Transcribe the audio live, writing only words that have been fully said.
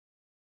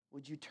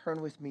Would you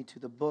turn with me to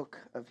the book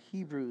of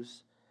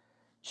Hebrews,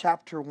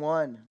 chapter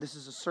 1? This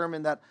is a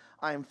sermon that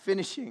I am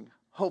finishing,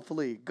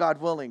 hopefully,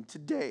 God willing,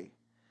 today.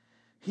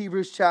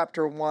 Hebrews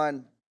chapter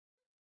 1.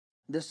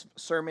 This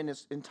sermon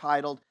is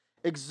entitled,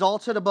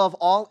 Exalted Above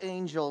All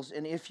Angels.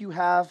 And if you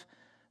have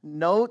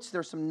notes,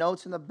 there's some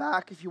notes in the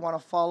back if you want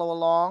to follow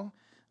along.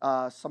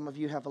 Some of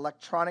you have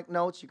electronic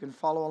notes. You can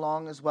follow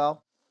along as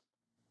well.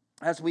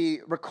 As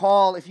we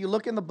recall, if you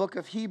look in the book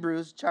of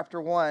Hebrews,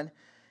 chapter 1,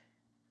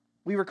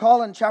 we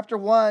recall in chapter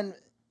 1,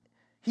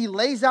 he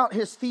lays out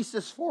his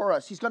thesis for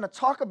us. He's going to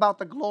talk about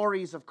the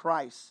glories of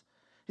Christ.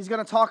 He's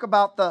going to talk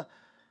about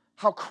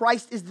how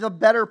Christ is the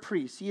better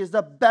priest. He is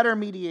the better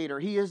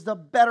mediator. He is the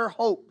better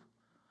hope.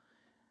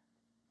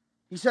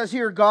 He says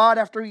here, God,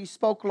 after he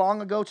spoke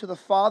long ago to the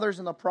fathers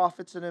and the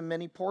prophets and in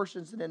many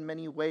portions and in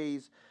many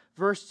ways,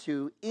 verse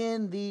 2,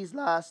 in these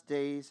last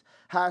days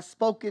has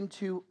spoken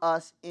to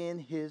us in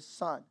his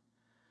Son.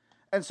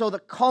 And so the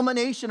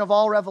culmination of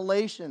all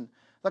revelation,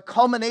 the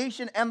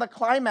culmination and the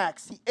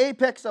climax, the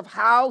apex of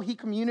how he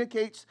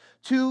communicates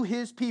to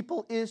his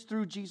people is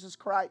through Jesus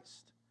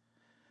Christ.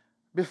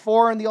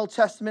 Before in the Old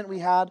Testament we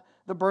had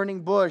the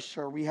burning bush,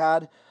 or we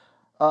had,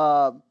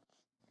 or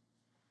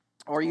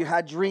you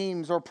had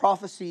dreams or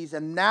prophecies,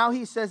 and now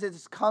he says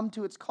it's come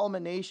to its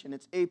culmination,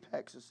 its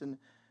apex, it's in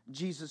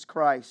Jesus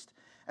Christ.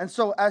 And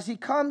so as he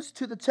comes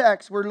to the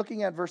text, we're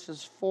looking at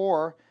verses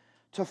 4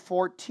 to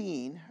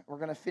 14. We're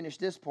going to finish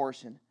this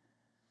portion.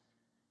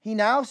 He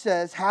now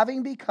says,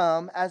 having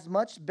become as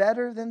much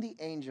better than the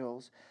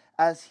angels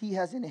as he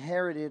has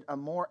inherited a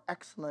more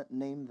excellent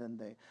name than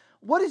they.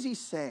 What is he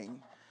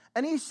saying?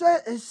 And he's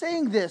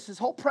saying this, his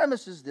whole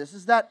premise is this,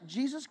 is that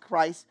Jesus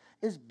Christ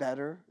is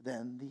better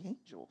than the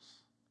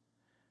angels.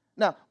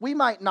 Now, we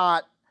might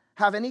not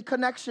have any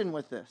connection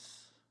with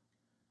this.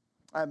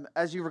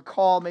 As you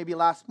recall, maybe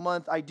last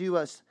month, I do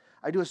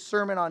a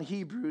sermon on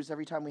Hebrews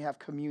every time we have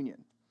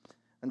communion.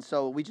 And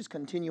so we just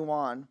continue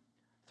on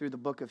through the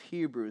book of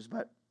Hebrews.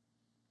 But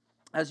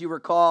as you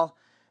recall,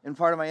 in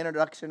part of my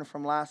introduction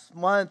from last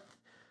month,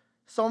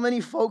 so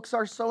many folks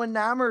are so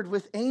enamored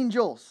with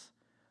angels.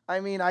 I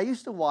mean, I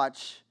used to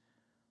watch,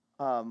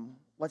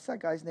 what's that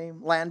guy's name?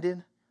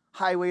 Landon,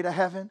 Highway to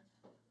Heaven,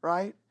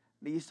 right?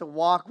 They used to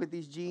walk with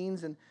these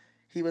jeans, and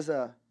he was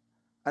an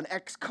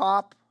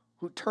ex-cop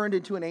who turned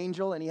into an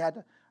angel, and he had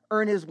to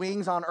earn his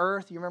wings on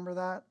earth. You remember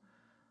that?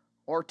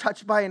 Or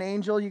Touched by an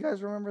Angel. You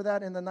guys remember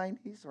that in the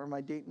 90s? Or am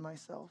I dating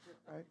myself,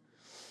 right?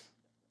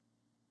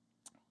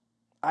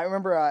 I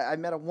remember I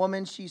met a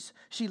woman.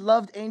 She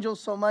loved angels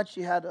so much.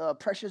 She had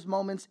Precious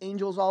Moments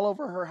angels all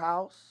over her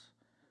house.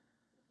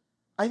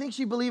 I think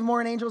she believed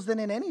more in angels than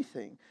in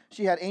anything.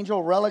 She had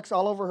angel relics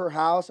all over her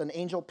house, an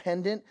angel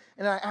pendant.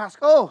 And I asked,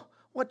 oh,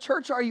 what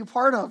church are you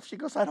part of? She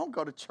goes, I don't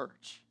go to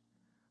church.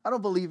 I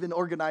don't believe in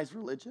organized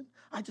religion.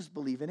 I just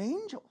believe in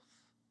angels.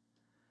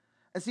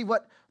 And see,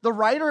 what the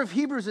writer of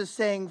Hebrews is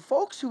saying,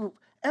 folks who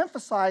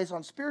emphasize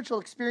on spiritual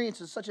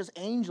experiences such as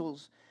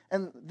angels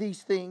and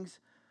these things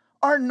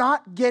are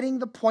not getting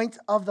the point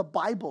of the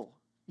Bible.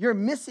 You're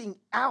missing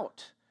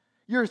out.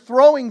 You're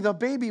throwing the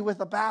baby with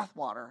the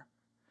bathwater.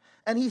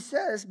 And he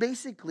says,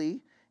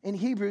 basically, in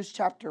Hebrews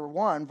chapter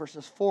 1,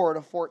 verses 4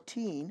 to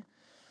 14,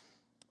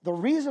 the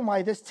reason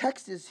why this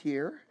text is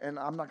here, and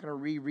I'm not going to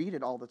reread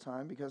it all the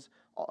time because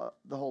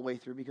the whole way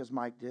through because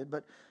Mike did,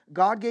 but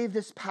God gave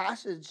this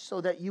passage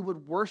so that you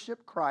would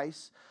worship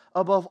Christ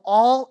above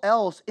all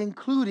else,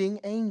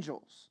 including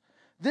angels.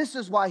 This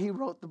is why he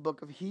wrote the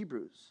book of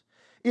Hebrews.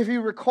 If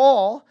you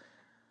recall,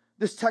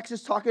 this text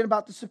is talking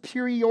about the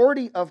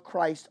superiority of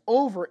Christ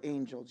over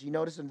angels. You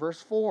notice in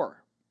verse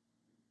 4.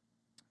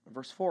 In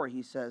verse 4,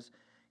 he says,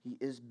 he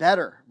is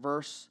better.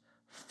 Verse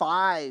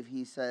 5,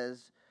 he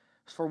says,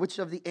 for which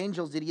of the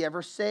angels did he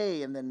ever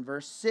say? And then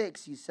verse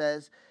 6, he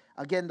says,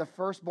 again, the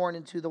firstborn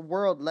into the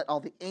world, let all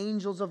the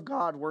angels of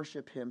God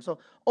worship him. So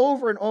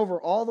over and over,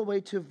 all the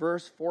way to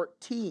verse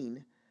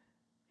 14,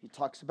 he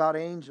talks about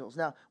angels.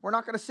 Now, we're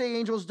not going to say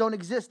angels don't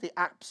exist. They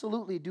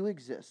absolutely do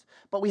exist.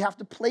 But we have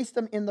to place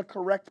them in the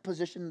correct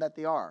position that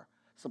they are.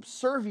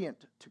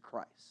 Subservient to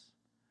Christ,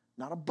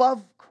 not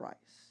above Christ.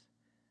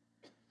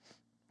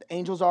 The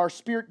angels are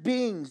spirit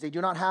beings. They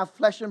do not have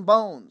flesh and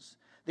bones.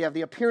 They have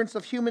the appearance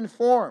of human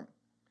form.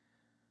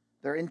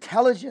 They're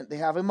intelligent. They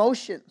have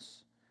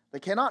emotions. They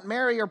cannot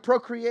marry or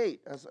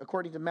procreate, as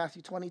according to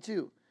Matthew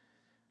 22.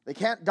 They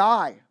can't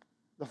die.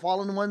 The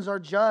fallen ones are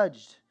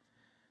judged.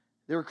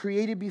 They were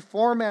created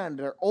before man.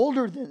 They're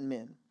older than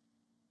men.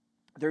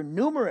 They're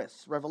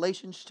numerous.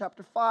 Revelation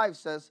chapter 5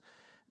 says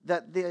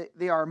that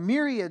they are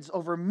myriads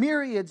over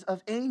myriads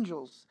of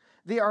angels.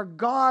 They are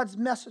God's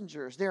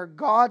messengers. They are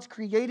God's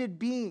created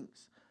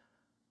beings.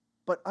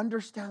 But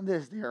understand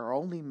this, they are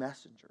only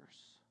messengers.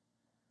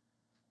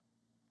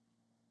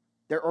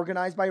 They're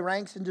organized by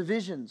ranks and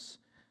divisions.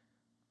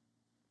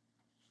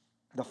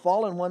 The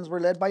fallen ones were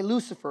led by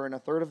Lucifer, and a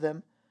third of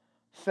them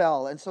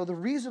fell. And so the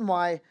reason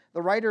why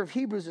the writer of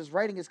Hebrews is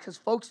writing is because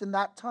folks in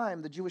that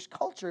time, the Jewish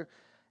culture,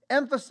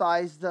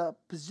 emphasized the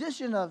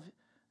position of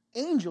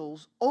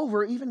angels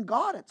over even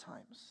God at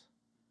times.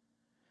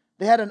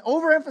 They had an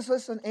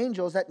overemphasis on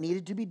angels that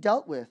needed to be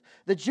dealt with.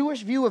 The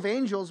Jewish view of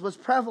angels was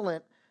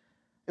prevalent.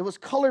 It was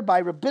colored by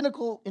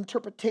rabbinical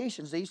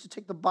interpretations. They used to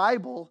take the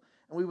Bible,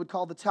 and we would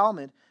call the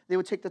Talmud. They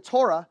would take the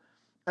Torah,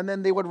 and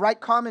then they would write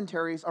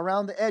commentaries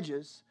around the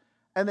edges.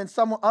 And then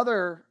some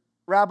other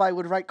rabbi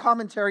would write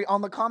commentary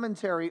on the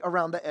commentary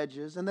around the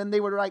edges. And then they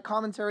would write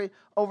commentary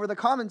over the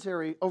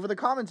commentary, over the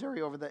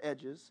commentary over the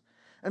edges.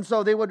 And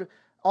so they would,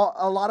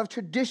 a lot of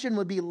tradition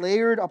would be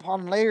layered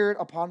upon layered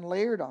upon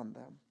layered on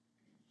them.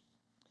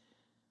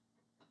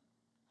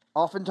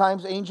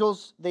 Oftentimes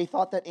angels, they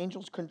thought that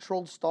angels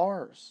controlled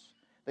stars.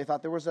 They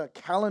thought there was a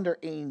calendar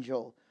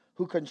angel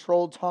who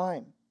controlled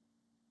time.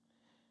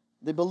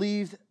 They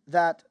believed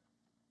that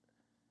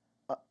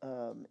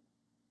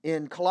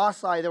in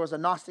Colossae there was a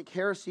Gnostic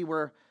heresy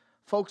where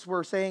folks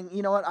were saying,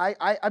 you know what,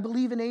 I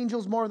believe in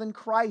angels more than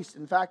Christ.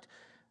 In fact,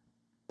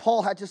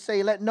 Paul had to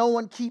say, let no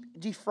one keep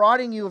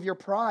defrauding you of your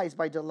prize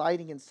by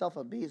delighting in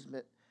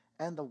self-abasement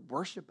and the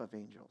worship of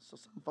angels. So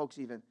some folks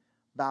even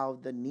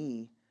bowed the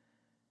knee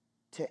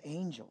to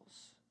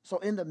angels. So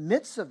in the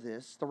midst of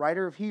this, the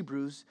writer of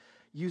Hebrews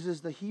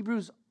uses the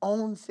Hebrews'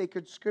 own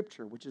sacred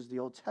scripture, which is the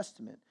Old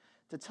Testament,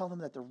 to tell them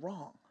that they're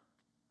wrong.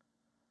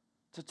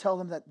 To tell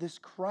them that this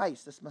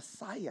Christ, this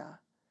Messiah,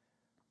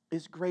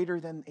 is greater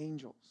than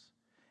angels.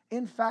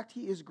 In fact,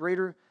 he is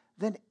greater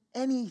than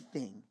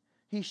anything.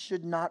 He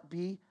should not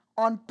be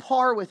on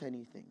par with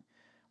anything.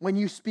 When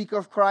you speak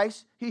of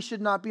Christ, he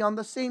should not be on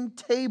the same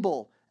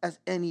table as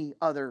any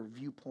other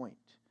viewpoint.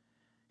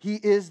 He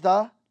is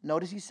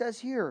notice he says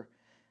here,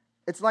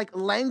 it's like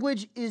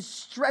language is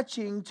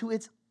stretching to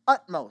its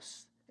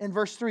utmost. In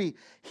verse 3,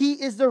 he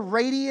is the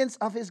radiance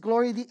of his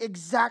glory, the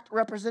exact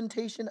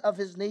representation of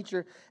his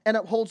nature, and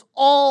upholds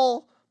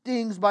all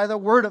things by the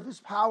word of his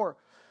power.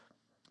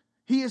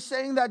 He is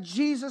saying that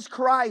Jesus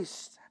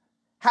Christ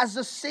has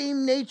the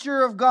same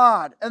nature of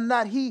God, and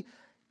that he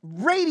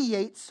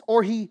radiates,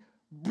 or he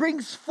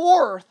brings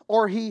forth,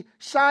 or he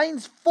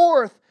shines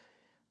forth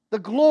the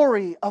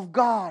glory of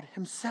God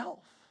himself.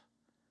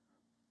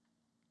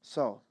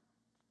 So,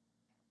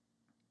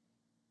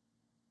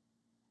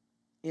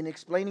 in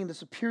explaining the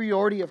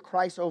superiority of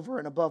Christ over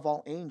and above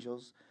all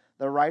angels,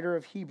 the writer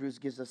of Hebrews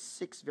gives us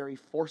 6 very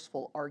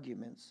forceful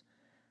arguments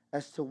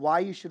as to why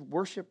you should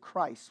worship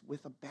Christ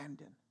with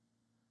abandon.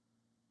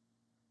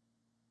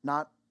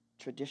 Not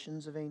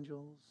traditions of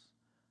angels,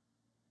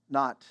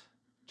 not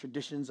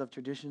traditions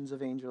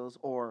of angels,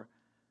 or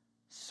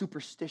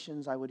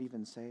superstitions, I would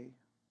even say.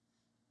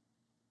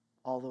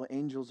 Although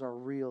angels are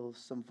real,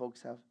 some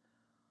folks have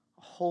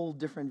a whole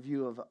different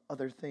view of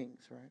other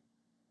things, right?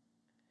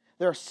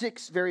 There are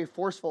 6 very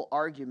forceful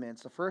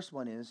arguments. The first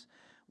one is,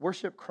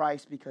 worship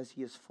Christ because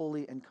he is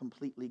fully and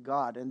completely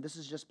God. And this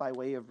is just by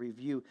way of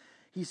review.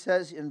 He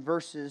says in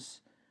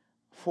verses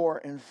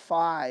 4 and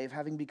 5,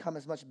 having become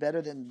as much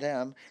better than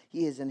them,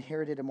 he has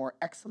inherited a more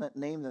excellent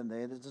name than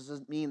they. This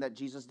doesn't mean that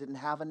Jesus didn't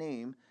have a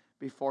name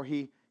before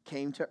he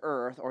came to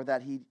earth, or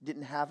that he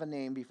didn't have a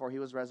name before he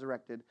was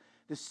resurrected.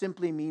 This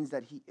simply means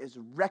that he is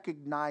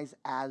recognized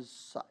as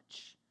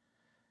such.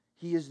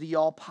 He is the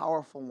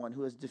all-powerful one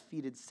who has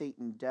defeated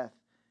Satan, death,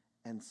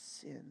 and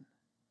sin.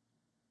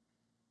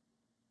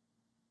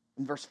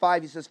 In verse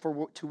 5, he says,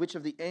 "For to which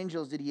of the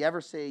angels did he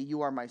ever say,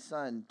 'You are my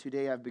son,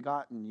 today I've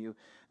begotten you'?"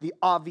 The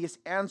obvious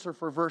answer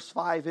for verse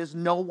 5 is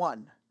no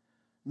one.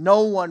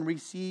 No one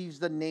receives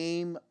the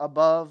name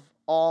above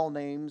all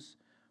names,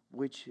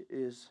 which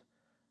is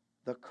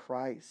the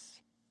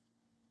Christ.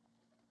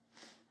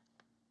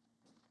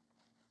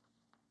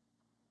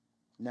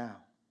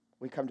 Now,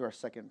 we come to our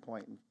second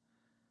point.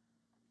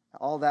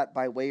 All that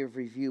by way of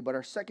review. But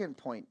our second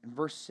point, in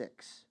verse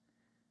 6.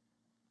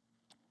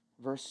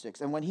 Verse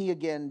 6. "And when he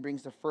again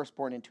brings the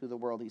firstborn into the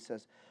world," he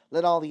says,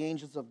 "let all the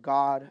angels of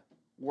God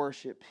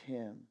worship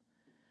him."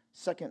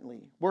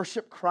 Secondly,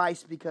 worship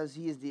Christ because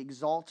he is the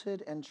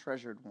exalted and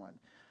treasured one.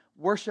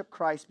 Worship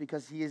Christ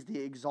because he is the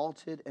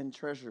exalted and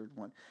treasured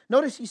one.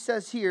 Notice he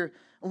says here,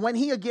 when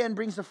he again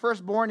brings the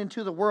firstborn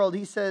into the world,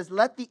 he says,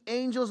 let the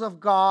angels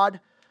of God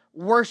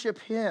worship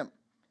him.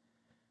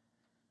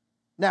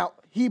 Now,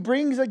 he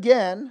brings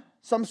again,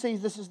 some say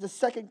this is the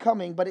second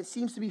coming, but it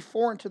seems to be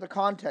foreign to the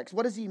context.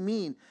 What does he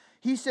mean?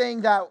 He's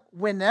saying that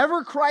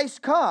whenever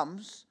Christ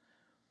comes,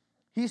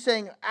 he's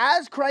saying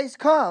as Christ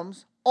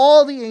comes,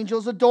 all the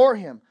angels adore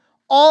him.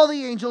 All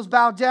the angels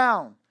bow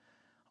down.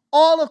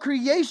 All of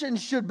creation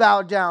should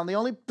bow down. The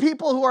only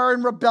people who are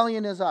in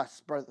rebellion is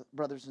us,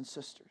 brothers and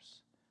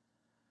sisters.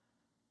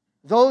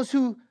 Those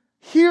who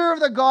hear of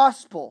the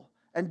gospel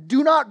and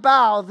do not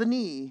bow the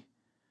knee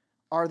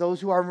are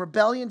those who are in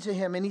rebellion to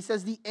him. And he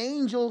says the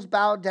angels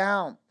bow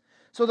down.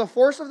 So the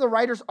force of the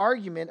writer's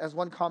argument, as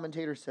one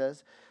commentator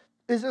says,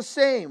 is the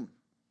same.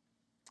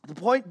 The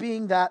point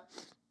being that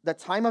the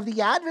time of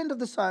the advent of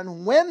the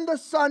Son, when the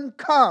Son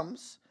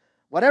comes,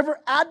 whatever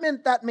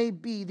advent that may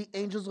be, the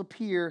angels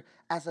appear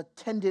as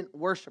attendant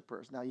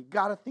worshipers. Now you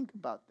got to think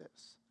about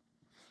this.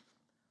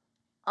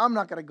 I'm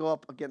not going to go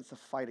up against a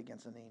fight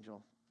against an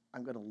angel.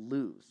 I'm going to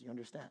lose. You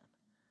understand?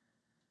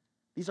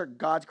 These are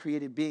God's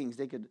created beings.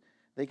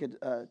 They could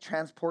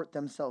transport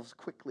themselves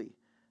quickly.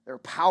 They're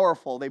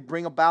powerful. They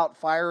bring about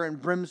fire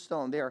and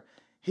brimstone. They are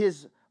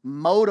his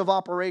mode of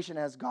operation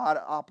as God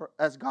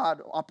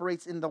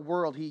operates in the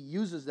world. He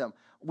uses them.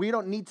 We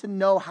don't need to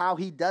know how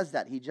he does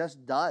that. He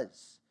just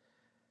does.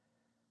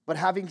 But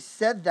having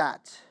said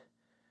that,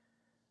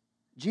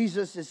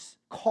 Jesus is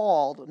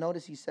called,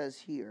 notice he says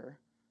here,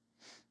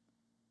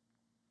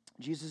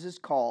 Jesus is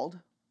called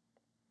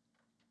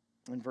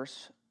in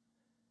verse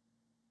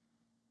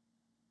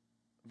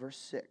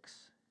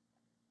 6,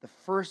 the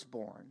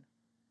firstborn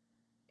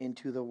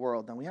into the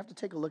world. Now we have to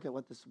take a look at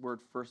what this word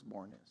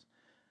firstborn is.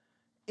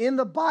 In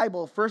the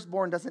Bible,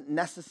 firstborn doesn't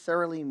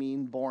necessarily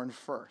mean born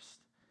first.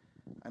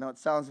 I know it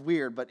sounds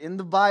weird, but in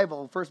the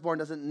Bible, firstborn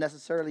doesn't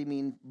necessarily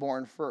mean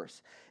born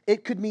first.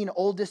 It could mean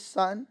oldest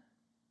son.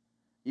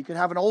 You could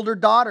have an older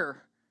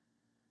daughter,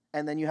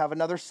 and then you have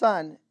another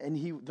son,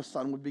 and the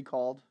son would be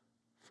called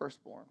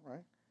firstborn,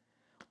 right?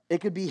 It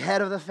could be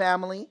head of the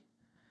family.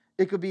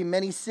 It could be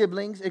many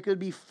siblings. It could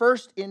be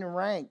first in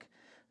rank.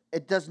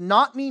 It does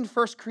not mean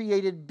first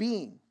created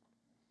being.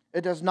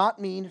 It does not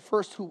mean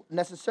first who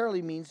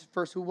necessarily means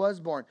first who was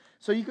born.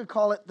 So you could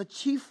call it the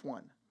chief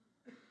one.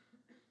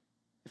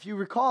 If you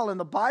recall in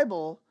the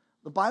Bible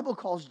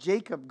calls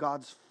Jacob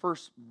God's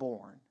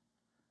firstborn.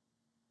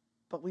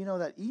 But we know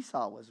that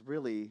Esau was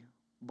really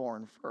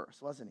born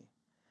first, wasn't he?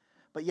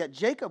 But yet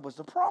Jacob was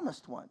the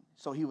promised one.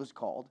 So he was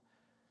called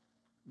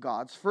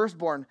God's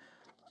firstborn.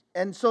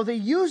 And so they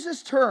use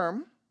this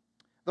term,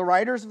 the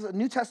writers of the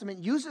New Testament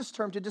use this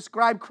term to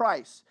describe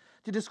Christ,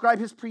 to describe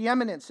his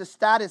preeminence, his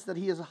status, that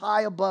he is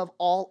high above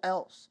all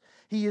else.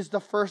 He is the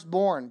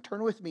firstborn.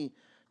 Turn with me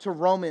to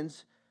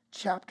Romans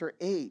chapter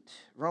 8.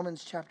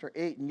 Romans chapter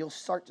 8, and you'll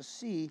start to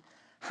see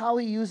how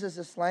he uses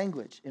this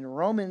language. In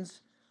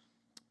Romans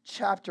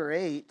chapter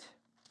 8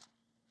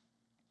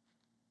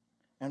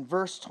 and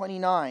verse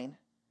 29,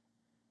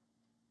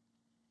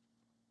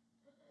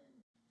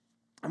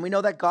 and we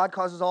know that God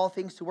causes all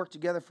things to work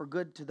together for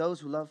good to those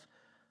who love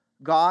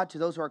God, to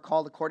those who are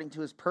called according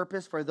to his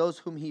purpose. For those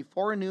whom he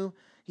foreknew,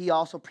 he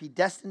also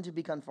predestined to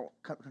be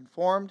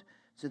conformed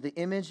to the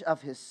image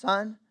of his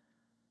Son,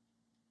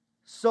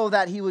 so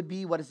that he would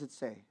be, what does it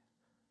say?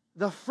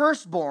 The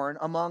firstborn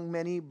among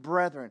many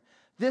brethren.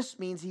 This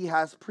means he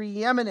has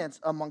preeminence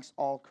amongst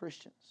all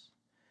Christians.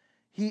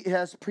 He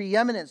has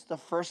preeminence, the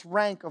first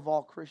rank of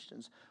all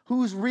Christians.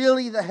 Who's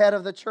really the head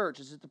of the church?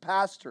 Is it the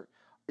pastor?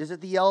 Is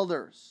it the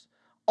elders?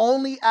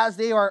 Only as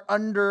they are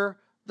under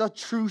the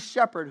true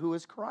shepherd, who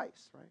is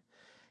Christ, right?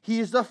 He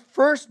is the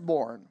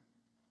firstborn.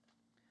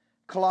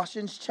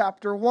 Colossians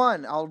chapter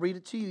 1, I'll read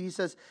it to you. He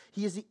says,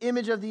 he is the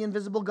image of the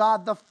invisible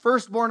God, the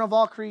firstborn of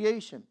all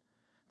creation.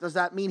 Does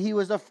that mean he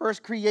was the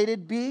first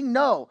created being?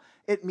 No.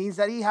 It means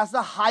that he has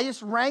the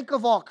highest rank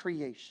of all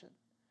creation.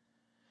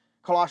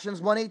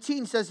 Colossians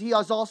 1:18 says he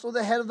is also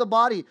the head of the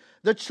body,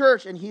 the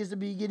church, and he is the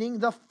beginning,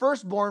 the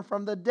firstborn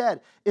from the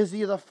dead. Is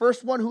he the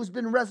first one who's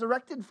been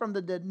resurrected from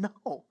the dead?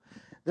 No.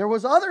 There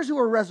was others who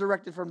were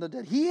resurrected from the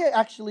dead. He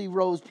actually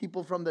rose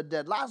people from the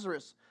dead,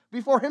 Lazarus,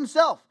 before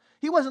himself.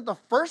 He wasn't the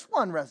first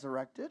one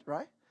resurrected,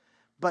 right?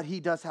 But he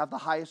does have the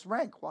highest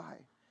rank. Why?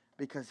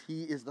 Because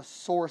he is the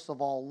source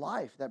of all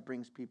life that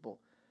brings people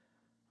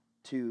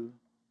to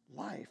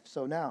life.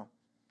 So now,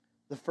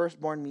 the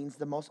firstborn means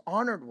the most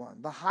honored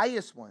one, the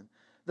highest one,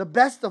 the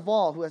best of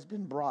all who has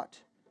been brought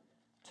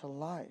to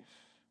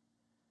life.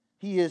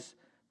 He is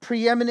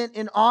preeminent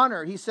in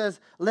honor. He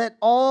says, let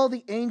all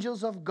the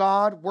angels of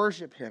God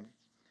worship him.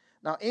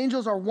 Now,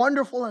 angels are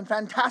wonderful and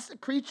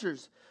fantastic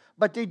creatures,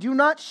 but they do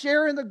not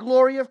share in the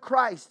glory of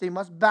Christ. They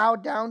must bow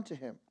down to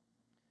him.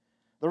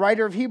 The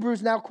writer of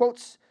Hebrews now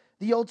quotes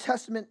the Old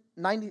Testament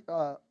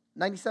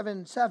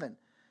 97:7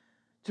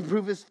 to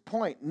prove his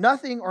point.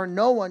 Nothing or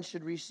no one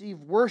should receive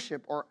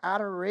worship or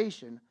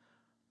adoration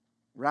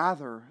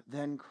rather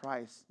than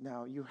Christ.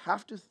 Now, you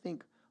have to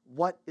think,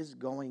 what is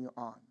going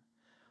on?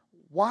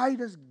 Why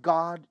does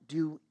God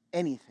do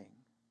anything?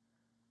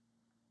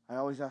 I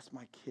always ask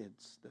my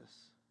kids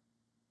this,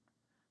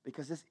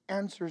 because this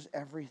answers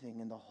everything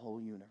in the whole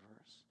universe.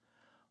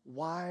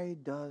 Why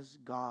does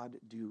God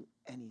do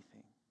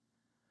anything?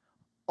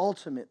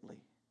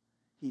 Ultimately,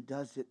 he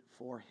does it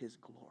for his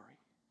glory,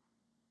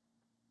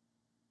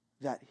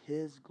 that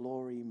his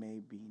glory may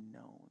be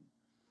known.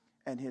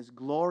 And his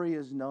glory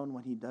is known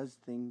when he does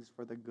things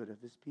for the good of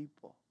his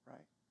people,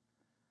 right?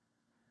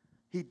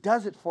 He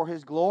does it for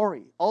his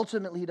glory.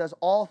 Ultimately, he does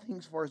all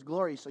things for his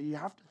glory. So you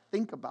have to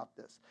think about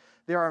this.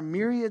 There are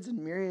myriads and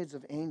myriads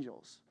of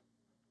angels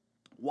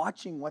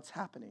watching what's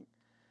happening.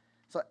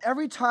 So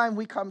every time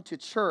we come to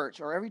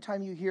church, or every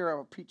time you hear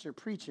a preacher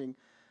preaching,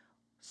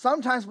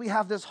 sometimes we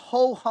have this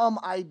ho-hum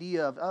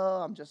idea of,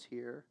 oh, I'm just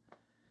here.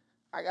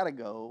 I got to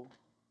go.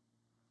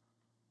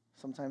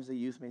 Sometimes the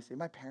youth may say,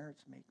 my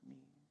parents make me.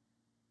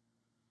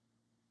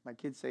 My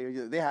kids say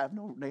they have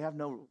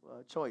no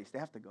choice. They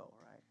have to go,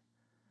 right?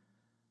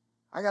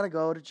 I got to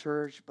go to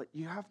church, but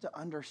you have to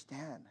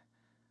understand,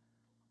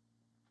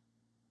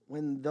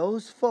 when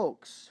those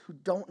folks who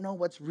don't know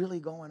what's really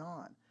going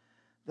on,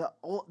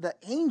 the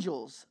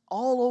angels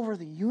all over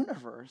the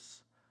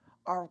universe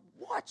are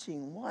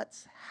watching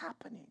what's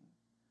happening,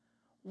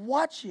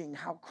 watching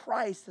how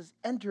Christ has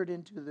entered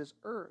into this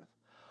earth,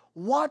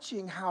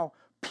 watching how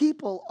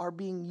people are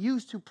being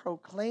used to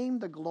proclaim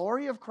the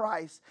glory of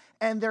Christ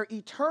and their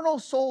eternal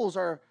souls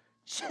are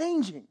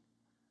changing.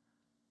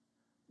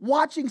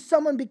 Watching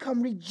someone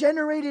become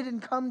regenerated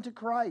and come to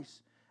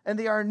Christ, and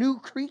they are new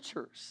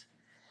creatures.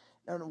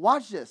 And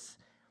watch this.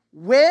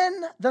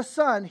 When the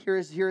Son,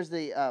 here's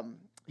the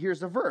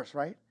verse,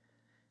 right?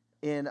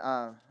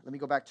 Let me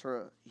go back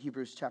to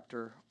Hebrews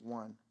chapter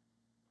 1.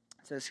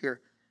 It says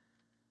here,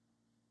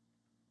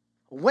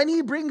 when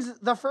he brings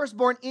the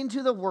firstborn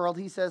into the world,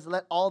 he says,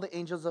 let all the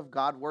angels of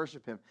God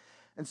worship him.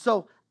 And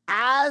so,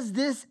 as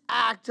this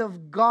act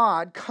of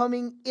God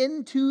coming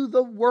into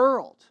the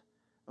world,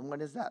 and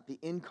what is that? The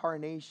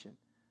incarnation.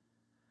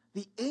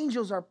 The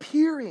angels are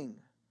peering,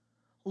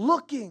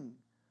 looking,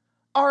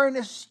 are in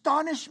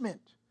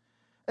astonishment.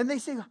 And they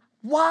say,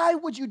 why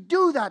would you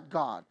do that,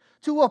 God?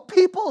 To a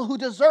people who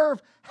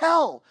deserve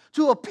hell,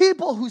 to a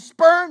people who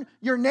spurn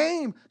your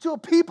name, to a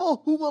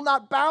people who will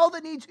not bow the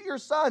knee to your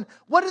Son.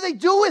 What do they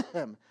do with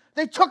him?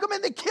 They took him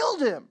and they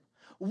killed him.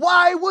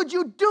 Why would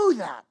you do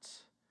that?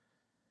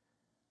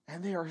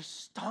 And they are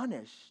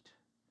astonished.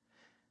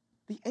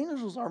 The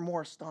angels are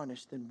more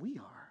astonished than we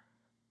are.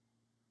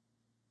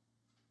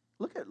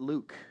 Look at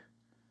Luke.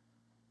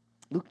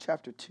 Luke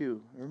chapter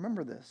 2.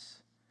 Remember this.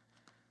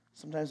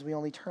 Sometimes we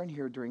only turn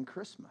here during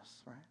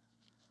Christmas, right?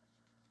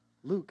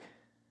 Luke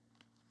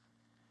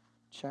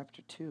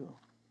chapter 2,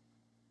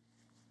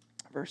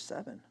 verse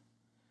 7.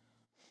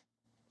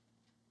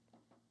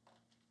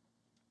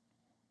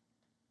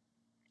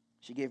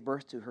 She gave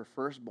birth to her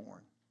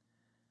firstborn.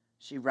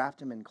 She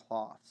wrapped him in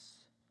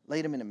cloths,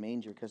 laid him in a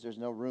manger because there's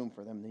no room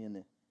for them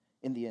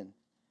in the inn.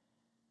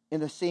 In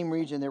the same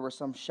region, there were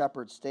some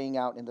shepherds staying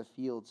out in the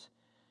fields,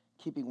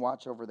 keeping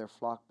watch over their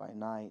flock by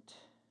night.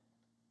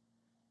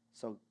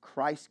 So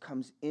Christ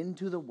comes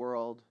into the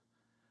world.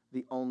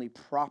 The only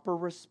proper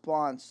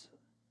response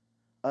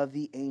of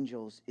the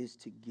angels is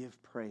to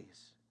give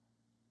praise.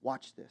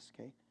 Watch this,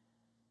 okay?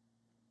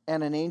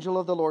 And an angel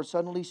of the Lord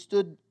suddenly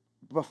stood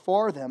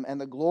before them, and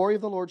the glory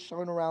of the Lord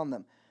shone around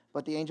them.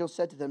 But the angel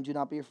said to them, do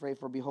not be afraid,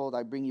 for behold,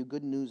 I bring you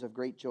good news of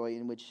great joy,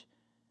 in which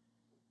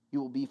you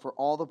will be for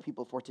all the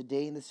people. For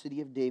today in the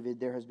city of David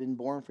there has been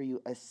born for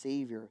you a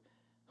Savior,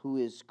 who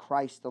is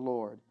Christ the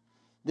Lord.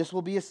 This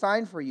will be a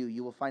sign for you.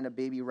 You will find a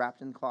baby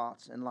wrapped in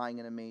cloths and lying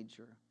in a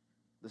manger.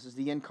 This is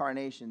the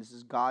incarnation. This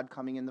is God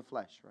coming in the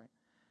flesh, right?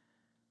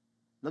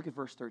 Look at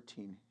verse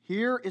 13.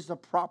 Here is the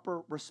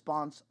proper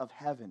response of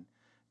heaven.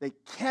 They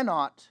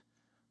cannot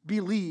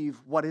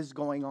believe what is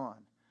going on.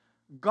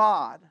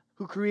 God,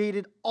 who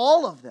created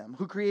all of them,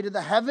 who created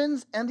the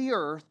heavens and the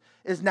earth,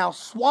 is now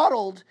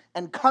swaddled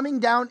and coming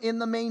down in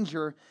the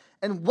manger.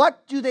 And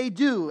what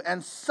do?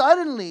 And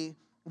suddenly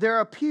there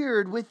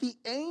appeared with the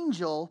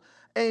angel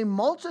a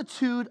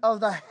multitude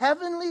of the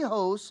heavenly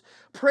hosts,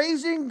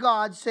 praising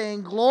God,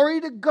 saying, glory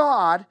to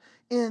God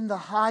in the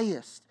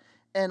highest,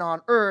 and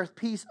on earth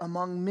peace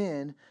among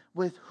men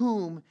with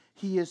whom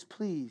he is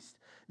pleased.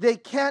 They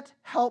can't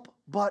help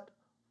but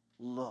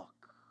look.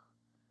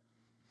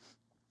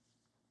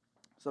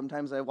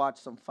 Sometimes I watch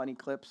some funny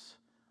clips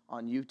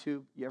on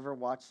YouTube. You ever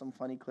watch some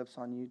funny clips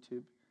on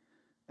YouTube?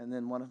 And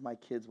then one of my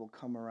kids will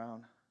come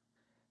around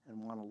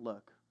and want to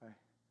look, right?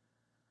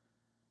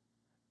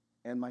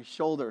 And my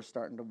shoulder is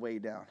starting to weigh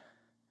down.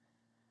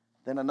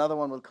 Then another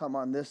one would come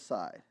on this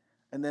side.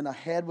 And then a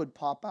head would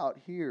pop out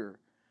here.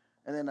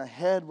 And then a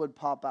head would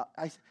pop out.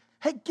 I said,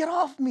 hey, get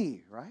off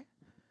me, right?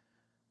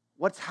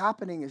 What's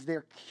happening is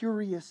they're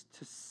curious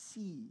to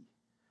see.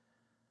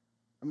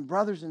 And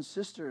brothers and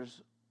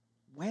sisters,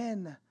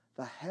 when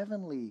the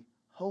heavenly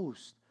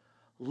host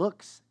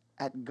looks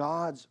at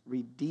God's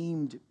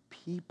redeemed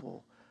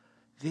people,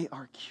 they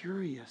are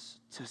curious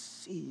to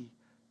see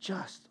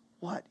just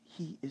what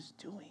he is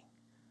doing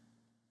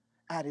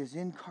at his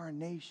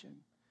incarnation,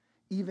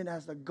 even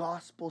as the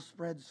gospel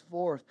spreads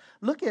forth.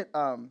 Look at,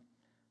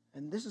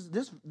 and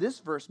this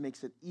verse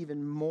makes it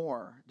even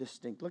more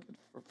distinct. Look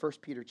at 1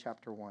 Peter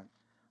chapter 1.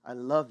 I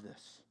love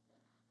this.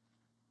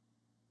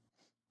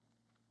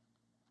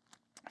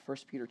 1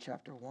 Peter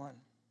chapter 1.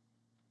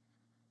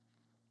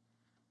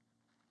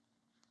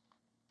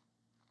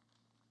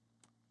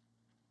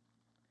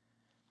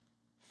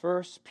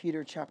 1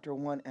 Peter chapter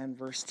 1 and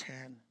verse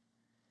 10.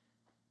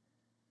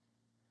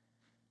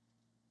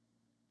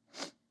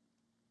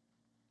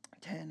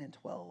 Ten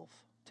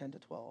to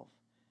 12.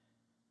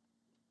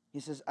 He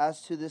says,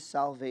 as to this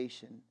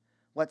salvation,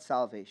 what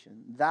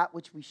salvation? That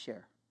which we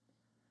share.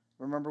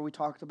 Remember, we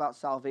talked about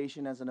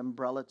salvation as an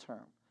umbrella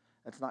term.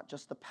 It's not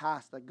just the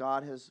past, that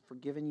God has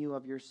forgiven you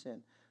of your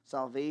sin.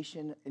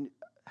 Salvation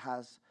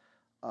has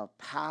a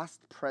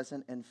past,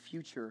 present, and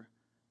future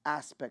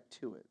aspect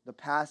to it. The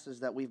past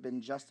is that we've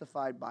been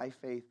justified by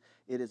faith.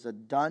 It is a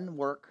done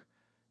work.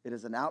 It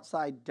is an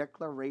outside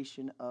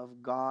declaration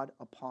of God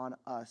upon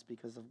us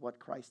because of what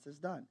Christ has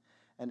done.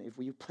 And if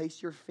you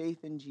place your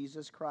faith in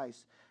Jesus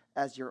Christ,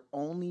 as your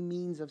only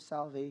means of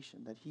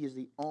salvation, that he is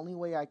the only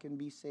way I can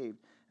be saved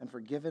and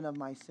forgiven of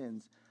my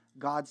sins,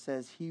 God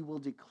says he will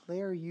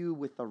declare you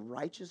with the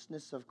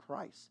righteousness of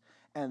Christ.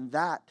 And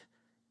that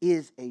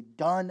is a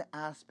done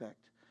aspect.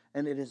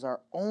 And it is our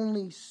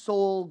only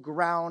sole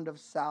ground of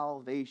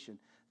salvation.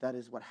 That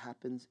is what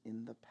happens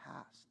in the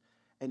past.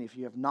 And if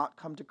you have not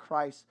come to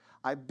Christ,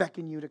 I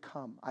beckon you to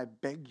come. I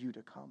beg you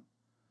to come.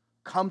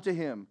 Come to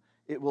him.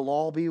 It will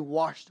all be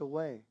washed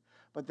away.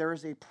 But there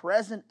is a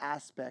present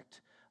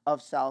aspect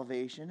of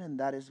salvation, and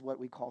that is what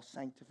we call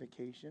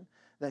sanctification,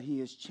 that he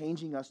is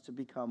changing us to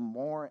become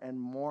more and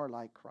more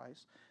like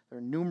Christ. There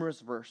are numerous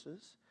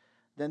verses.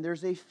 Then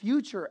there's a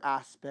future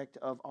aspect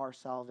of our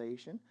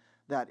salvation,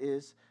 that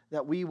is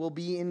that we will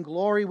be in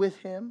glory with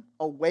him,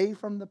 away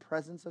from the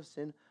presence of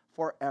sin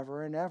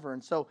forever and ever.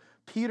 And so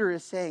Peter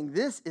is saying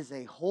this is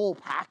a whole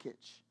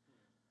package.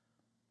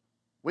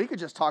 We could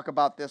just talk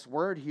about this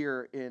word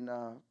here in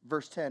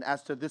verse 10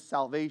 as to this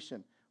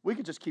salvation. We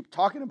could just keep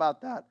talking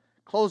about that,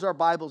 close our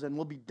Bibles, and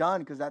we'll be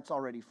done because that's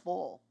already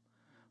full.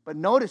 But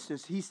notice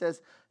this. He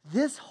says,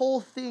 this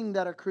whole thing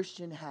that a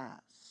Christian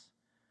has,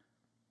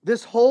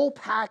 this whole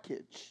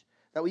package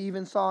that we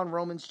even saw in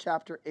Romans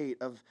chapter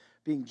 8 of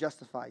being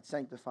justified,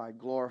 sanctified,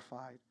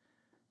 glorified,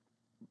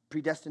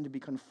 predestined to be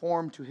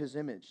conformed to his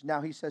image.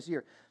 Now he says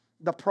here,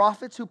 the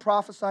prophets who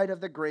prophesied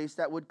of the grace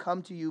that would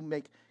come to you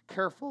make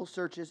careful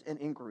searches and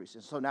inquiries.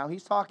 And so now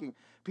he's talking,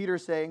 Peter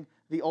is saying,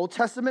 the Old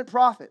Testament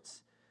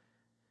prophets,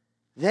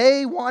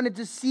 they wanted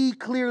to see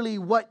clearly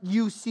what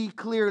you see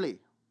clearly.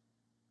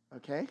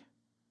 Okay? Are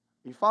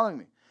you following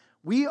me?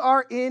 We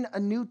are in a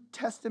New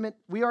Testament,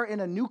 we are in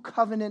a new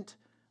covenant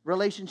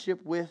relationship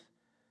with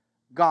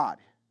God.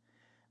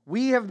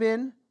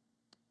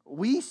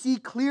 We see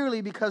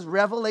clearly because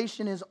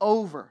revelation is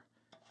over,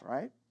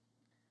 right?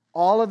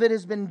 All of it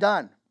has been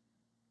done.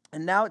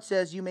 And now it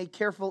says, you make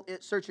careful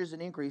searches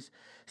and inquiries,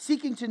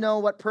 seeking to know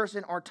what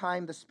person or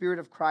time the Spirit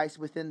of Christ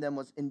within them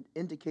was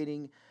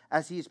indicating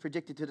as he is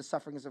predicted to the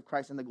sufferings of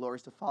Christ and the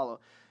glories to follow.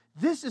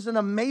 This is an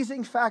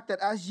amazing fact that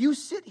as you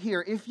sit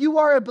here, if you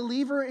are a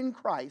believer in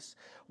Christ,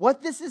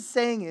 what this is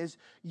saying is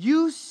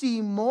you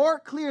see more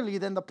clearly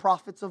than the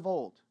prophets of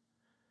old.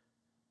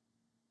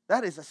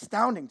 That is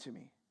astounding to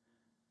me.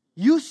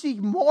 You see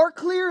more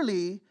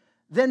clearly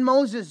than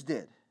Moses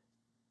did.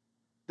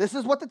 This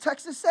is what the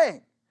text is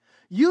saying.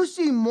 You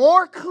see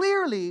more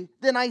clearly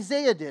than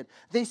Isaiah did.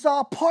 They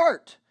saw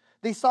part.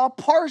 They saw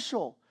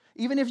partial.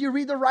 Even if you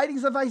read the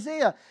writings of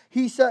Isaiah,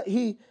 he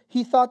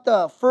thought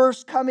the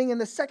first coming and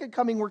the second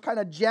coming were kind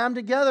of jammed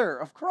together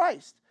of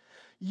Christ.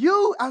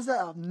 You, as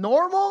a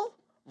normal,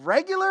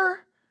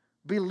 regular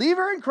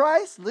believer in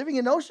Christ, living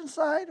in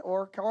Oceanside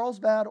or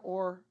Carlsbad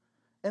or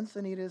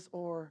Encinitas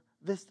or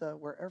Vista,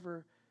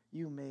 wherever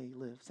you may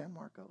live, San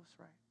Marcos,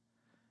 right?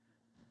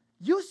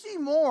 You see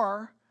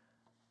more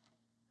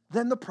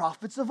than the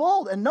prophets of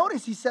old. And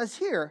notice he says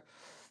here,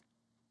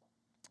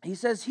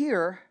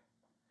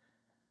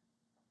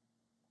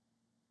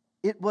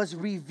 it was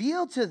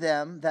revealed to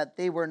them that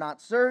they were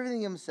not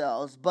serving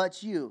themselves,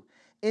 but you.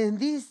 In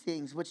these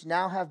things which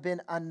now have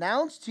been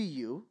announced to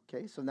you,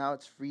 okay, so now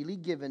it's freely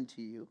given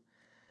to you,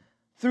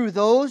 through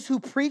those who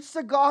preach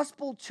the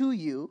gospel to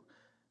you.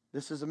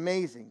 This is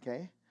amazing,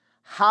 okay?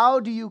 How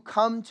do you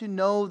come to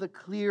know the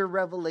clear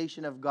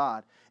revelation of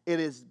God?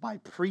 It is by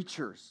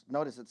preachers.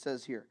 Notice it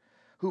says here,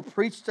 who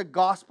preach the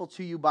gospel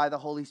to you by the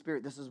Holy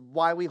Spirit. This is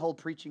why we hold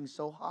preaching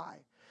so high.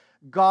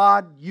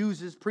 God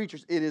uses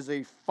preachers. It is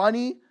a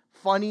funny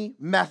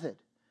method.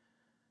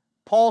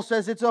 Paul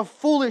says it's a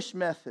foolish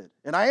method.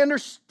 And I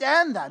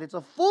understand that. It's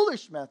a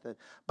foolish method.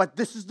 But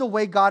this is the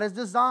way God is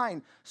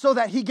designed so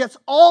that he gets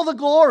all the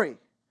glory.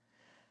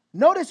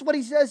 Notice what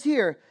he says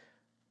here.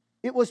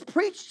 It was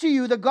preached to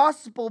you, the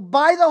gospel,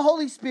 by the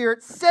Holy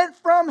Spirit, sent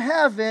from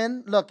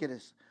heaven. Look at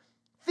this.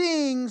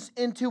 Things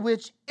into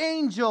which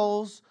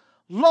angels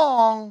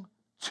long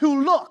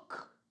to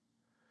look.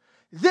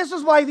 This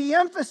is why the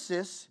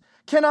emphasis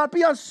cannot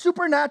be on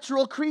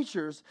supernatural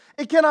creatures.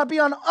 It cannot be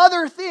on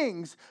other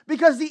things,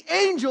 because the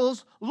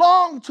angels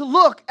long to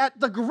look at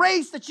the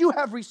grace that you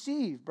have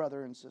received,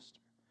 brother and sister.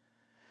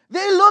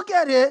 They look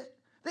at it.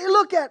 They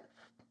look at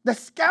the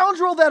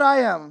scoundrel that I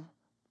am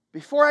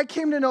before I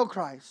came to know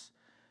Christ,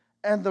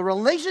 and the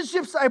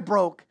relationships I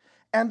broke,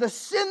 and the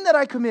sin that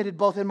I committed,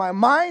 both in my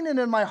mind and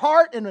in my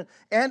heart and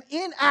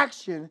in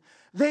action.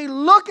 They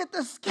look at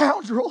the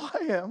scoundrel I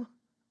am,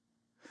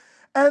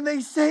 and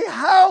they say,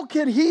 how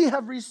can he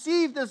have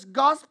received this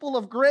gospel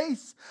of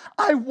grace?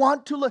 I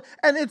want to look.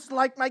 And it's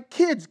like my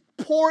kids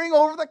pouring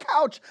over the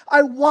couch.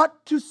 I want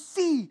to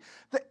see.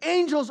 The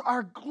angels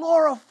are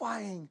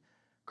glorifying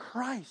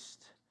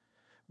Christ.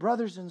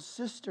 Brothers and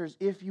sisters,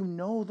 if you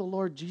know the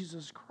Lord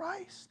Jesus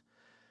Christ,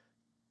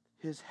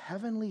 his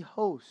heavenly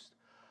hosts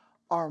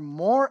are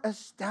more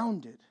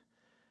astounded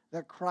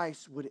that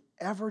Christ would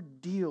ever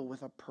deal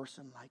with a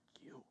person like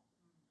you.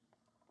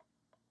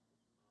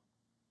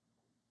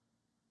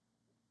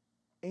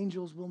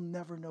 Angels will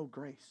never know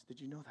grace.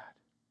 Did you know that?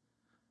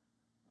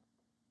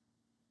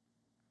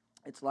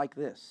 It's like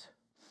this.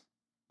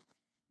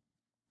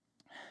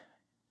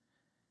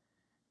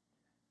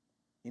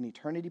 in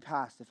eternity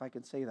past, if I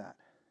can say that,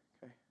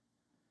 okay,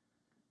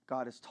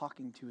 God is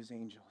talking to his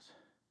angels.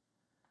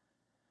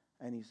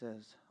 And he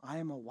says, I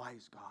am a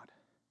wise God.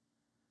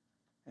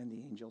 And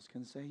the angels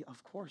can say,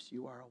 of course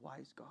you are a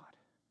wise God.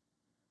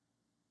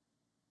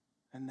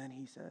 And then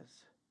he says,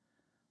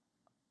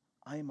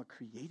 I am a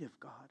creative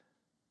God,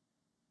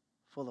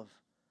 full of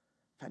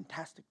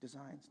fantastic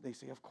designs. They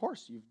say, of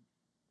course you've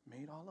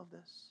made all of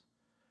this.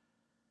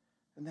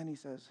 And then he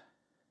says,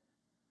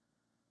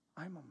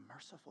 I'm a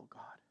merciful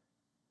God.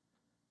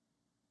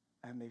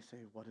 And they say,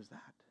 what is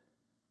that?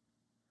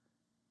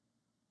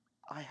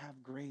 I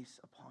have grace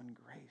upon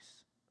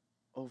grace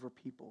over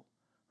people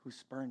who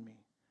spurn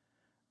me.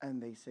 And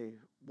they say,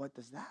 what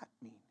does that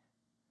mean?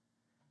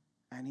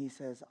 And he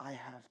says, I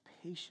have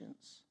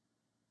patience,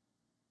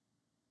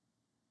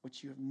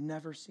 which you have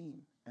never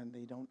seen. And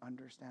they don't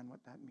understand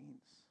what that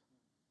means.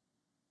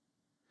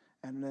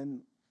 And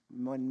then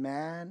when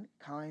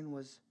mankind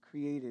was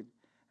created,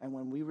 and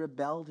when we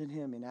rebelled in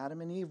him, in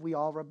Adam and Eve, we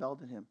all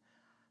rebelled in him.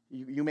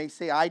 You may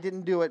say, I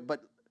didn't do it,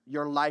 but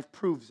your life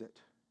proves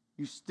it.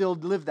 You still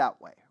live that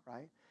way,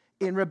 right?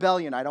 In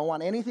rebellion. I don't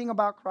want anything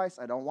about Christ.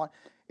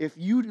 If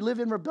you live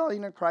in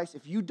rebellion in Christ,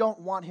 if you don't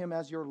want him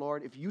as your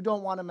Lord, if you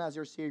don't want him as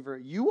your Savior,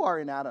 you are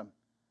in Adam.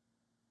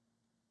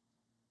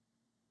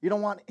 You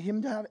don't want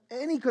him to have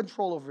any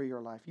control over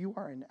your life. You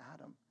are in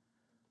Adam.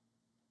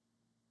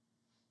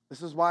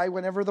 This is why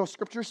whenever those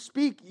scriptures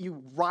speak,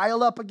 you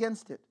rile up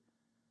against it.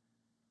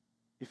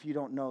 If you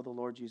don't know the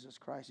Lord Jesus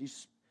Christ,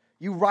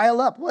 you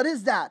rile up. What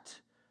is that?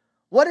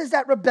 What is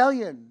that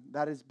rebellion?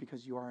 That is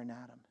because you are in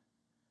Adam.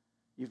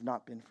 You've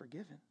not been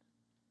forgiven.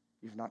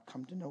 You've not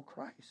come to know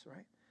Christ,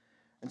 right?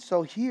 And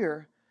so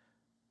here,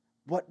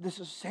 what this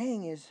is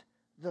saying is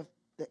the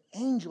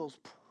angels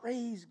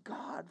praise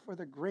God for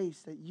the grace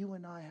that you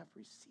and I have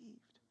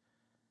received.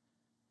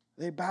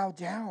 They bow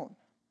down.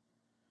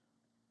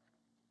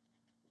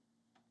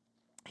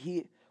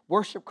 He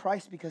worship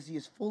Christ because he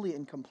is fully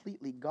and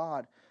completely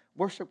God.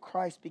 Worship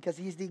Christ because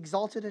he is the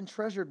exalted and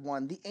treasured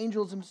one. The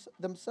angels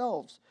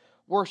themselves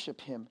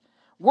worship him.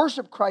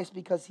 Worship Christ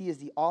because he is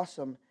the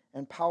awesome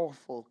and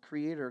powerful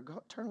creator.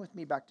 Turn with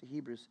me back to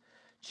Hebrews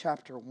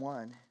chapter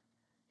 1.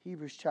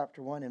 Hebrews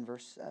chapter 1 and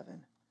verse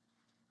 7.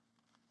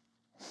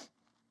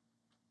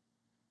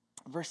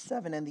 Verse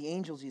 7, and the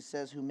angels, he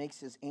says, who makes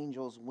his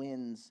angels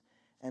winds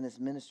and his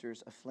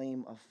ministers a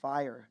flame of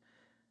fire.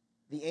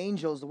 The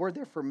angels, the word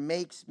there for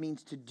makes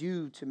means to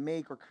do, to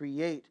make, or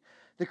create.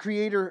 The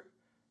creator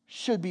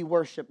should be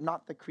worshipped,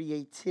 not the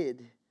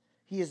created.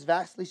 He is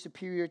vastly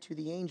superior to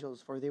the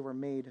angels, for they were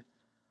made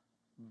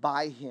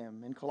by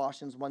him. In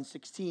Colossians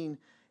 1:16,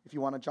 if you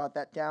want to jot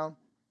that down,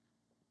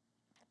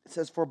 it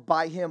says, for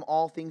by him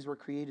all things were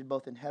created,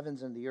 both in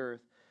heavens and the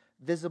earth,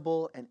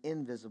 visible and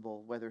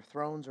invisible, whether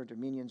thrones or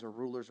dominions or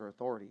rulers or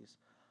authorities.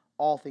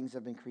 All things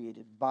have been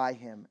created by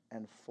him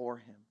and for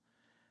him.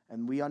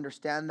 And we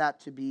understand that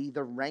to be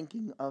the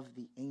ranking of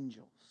the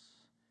angels.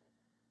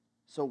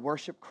 So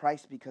worship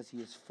Christ because he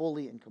is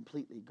fully and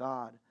completely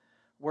God.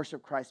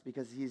 Worship Christ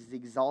because he is the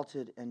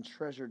exalted and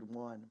treasured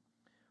one.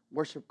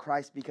 Worship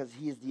Christ because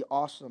he is the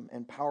awesome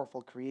and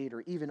powerful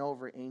creator, even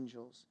over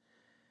angels.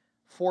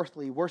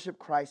 Fourthly, worship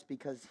Christ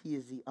because he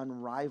is the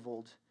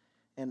unrivaled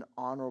and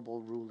honorable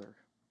ruler.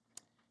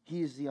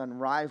 He is the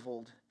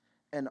unrivaled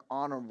and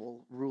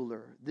honorable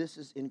ruler. This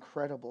is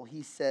incredible.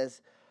 He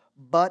says,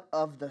 but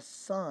of the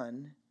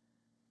Son,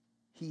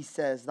 he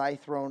says, thy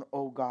throne,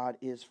 O God,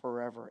 is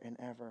forever and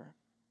ever.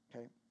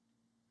 Okay.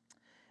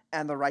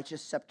 And the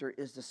righteous scepter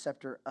is the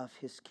scepter of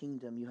his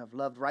kingdom. You have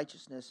loved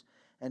righteousness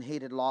and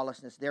hated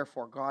lawlessness.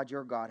 Therefore, God,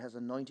 your God, has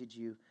anointed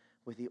you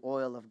with the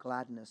oil of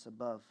gladness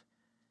above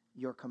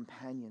your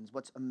companions.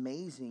 What's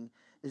amazing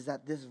is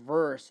that this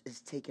verse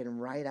is taken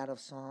right out of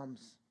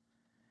Psalms.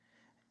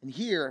 And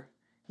here,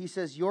 he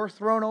says, your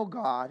throne, O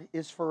God,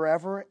 is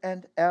forever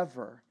and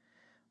ever.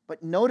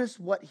 But notice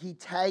what he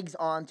tags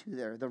onto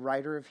there, the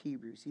writer of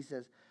Hebrews. He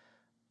says,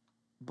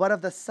 but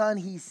of the Son,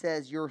 he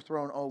says, your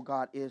throne, O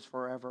God, is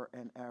forever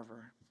and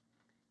ever.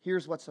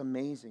 Here's what's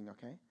amazing,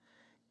 okay?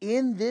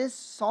 In this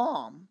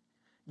psalm,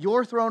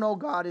 your throne, O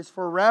God, is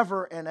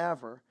forever and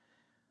ever.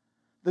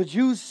 The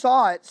Jews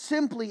saw it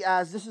simply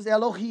as this is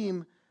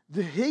Elohim.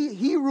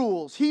 He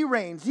rules, he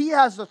reigns, he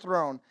has the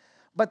throne.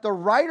 But the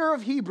writer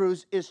of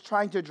Hebrews is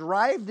trying to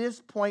drive this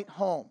point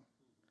home.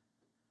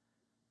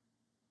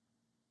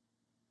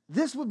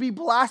 This would be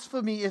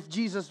blasphemy if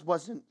Jesus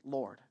wasn't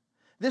Lord.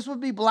 This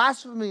would be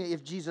blasphemy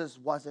if Jesus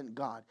wasn't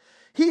God.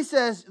 He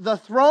says the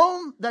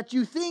throne that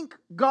you think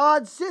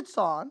God sits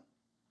on,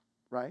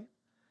 right?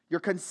 Your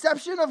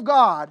conception of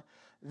God,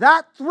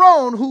 that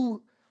throne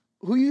who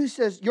he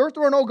says, your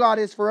throne, O God,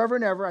 is forever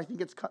and ever. I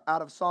think it's cut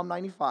out of Psalm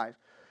 95.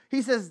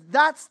 He says,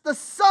 that's the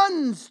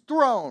Son's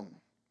throne.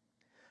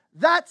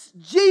 That's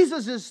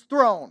Jesus'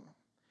 throne.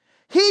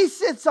 He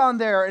sits on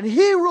there and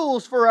he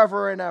rules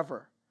forever and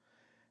ever.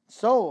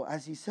 So,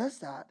 as he says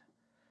that,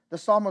 the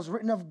psalm was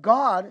written of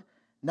God.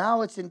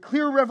 Now it's in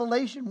clear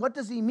revelation. What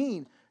does he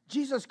mean?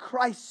 Jesus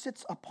Christ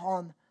sits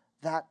upon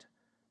that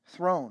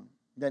throne.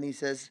 Then he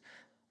says,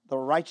 The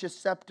righteous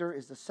scepter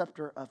is the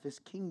scepter of his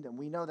kingdom.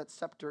 We know that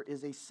scepter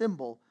is a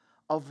symbol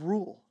of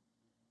rule.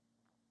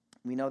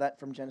 We know that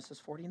from Genesis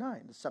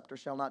 49. The scepter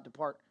shall not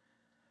depart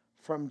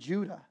from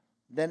Judah.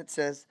 Then it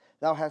says,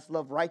 thou hast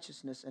loved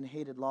righteousness and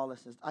hated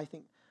lawlessness. I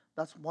think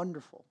that's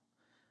wonderful.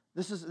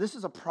 This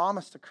is a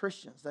promise to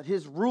Christians that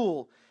his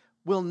rule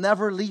will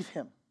never leave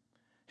him.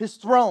 His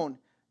throne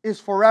is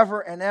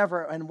forever and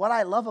ever. And what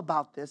I love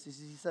about this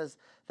is he says,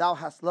 thou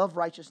hast loved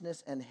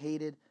righteousness and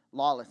hated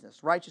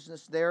lawlessness.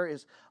 Righteousness there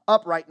is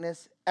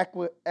uprightness,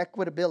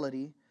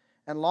 equitability,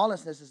 and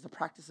lawlessness is the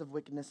practice of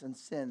wickedness and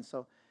sin.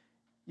 So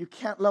you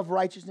can't love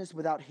righteousness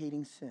without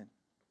hating sin.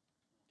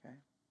 Okay?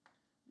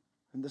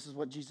 And this is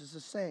what Jesus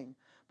is saying.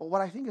 But what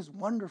I think is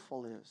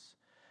wonderful is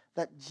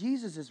that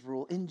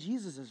in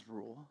Jesus'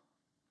 rule,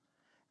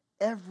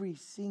 every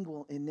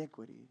single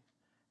iniquity,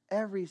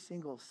 every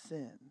single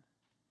sin,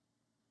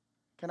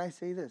 can I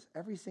say this?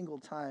 Every single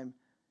time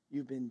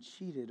you've been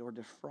cheated or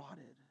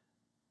defrauded,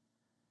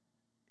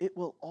 it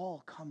will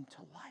all come to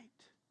light.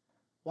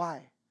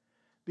 Why?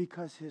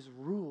 Because his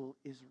rule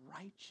is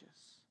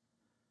righteous.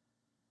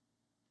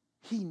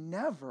 He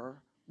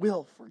never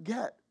will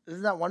forget.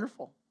 Isn't that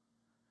wonderful?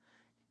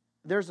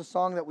 There's a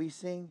song that we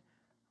sing,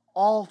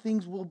 all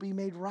things will be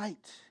made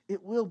right.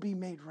 It will be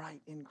made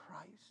right in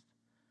Christ.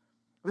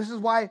 This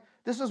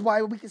is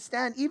why we can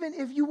stand, even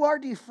if you are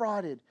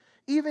defrauded,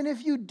 even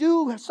if you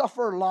do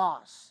suffer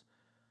loss.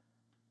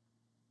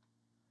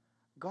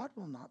 God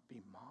will not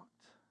be mocked.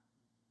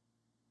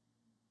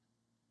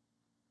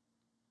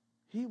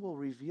 He will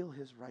reveal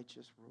his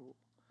righteous rule.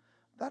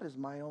 That is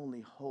my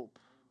only hope.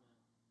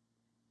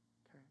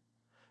 Okay?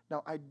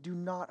 Now, I do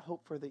not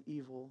hope for the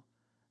evil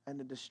and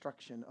the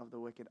destruction of the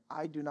wicked.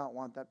 I do not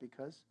want that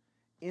because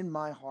in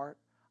my heart,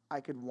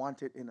 I could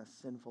want it in a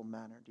sinful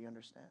manner. Do you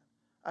understand?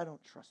 I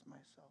don't trust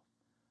myself.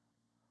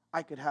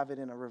 I could have it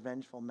in a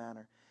revengeful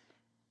manner.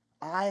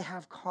 I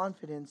have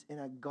confidence in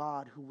a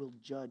God who will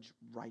judge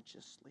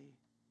righteously.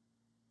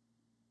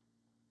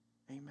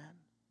 Amen.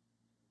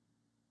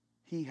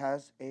 He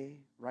has a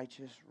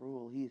righteous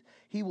rule.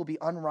 He will be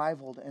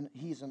unrivaled, and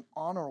he's an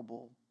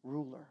honorable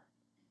ruler.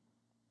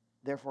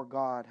 Therefore,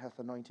 God hath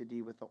anointed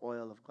thee with the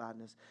oil of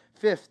gladness.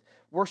 Fifth,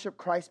 worship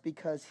Christ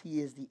because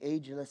he is the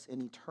ageless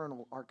and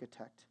eternal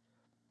architect.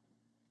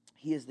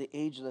 He is the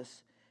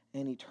ageless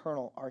and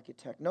eternal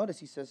architect. Notice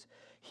he says,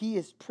 he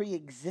is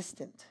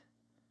pre-existent.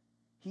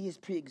 He is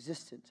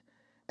pre-existent.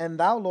 And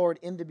thou, Lord,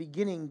 in the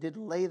beginning did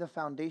lay the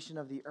foundation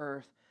of the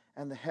earth,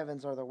 and the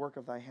heavens are the work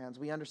of thy hands.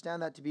 We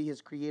understand that to be his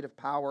creative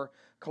power.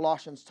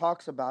 Colossians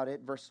talks about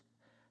it,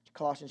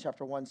 Colossians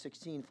chapter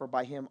 1:16, for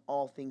by him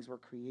all things were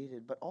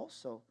created, but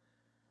also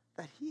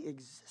that he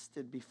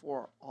existed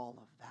before all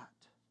of that.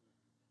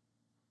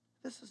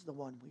 This is the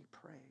one we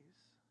praise.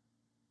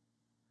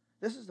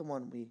 This is the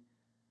one we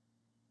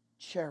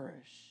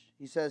cherish.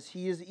 He says,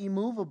 he is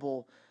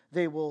immovable.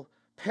 They will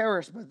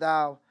perish, but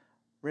thou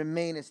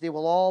remainest. They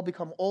will all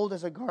become old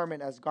as a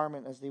garment as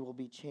they will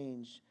be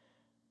changed.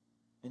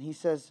 And he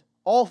says,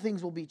 all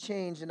things will be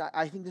changed. And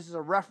I think this is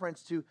a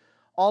reference to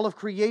all of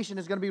creation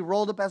is going to be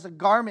rolled up as a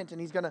garment,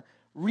 and he's going to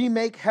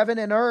remake heaven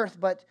and earth.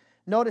 But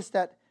notice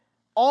that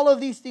all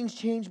of these things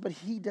change, but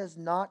he does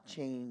not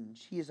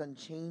change. He is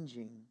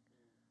unchanging.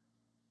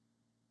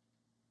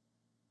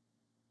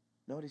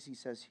 Notice he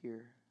says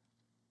here,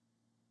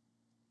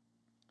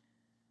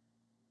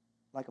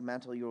 like a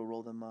mantle you will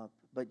roll them up,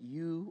 but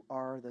you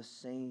are the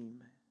same.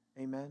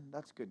 Amen?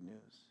 That's good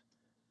news.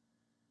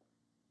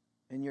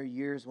 And your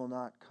years will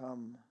not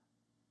come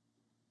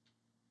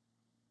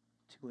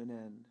to an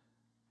end.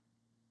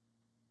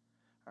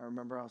 I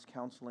remember I was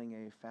counseling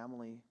a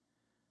family.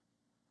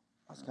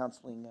 I was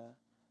counseling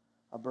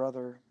a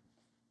brother,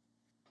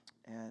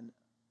 and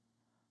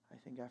I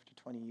think after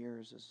 20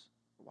 years, his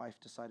wife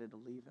decided to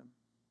leave him.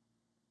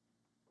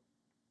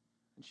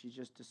 And she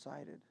just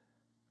decided.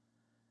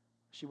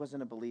 She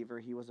wasn't a believer.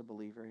 He was a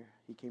believer.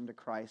 He came to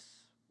Christ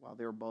while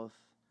they were both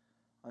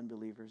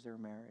unbelievers. They were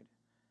married.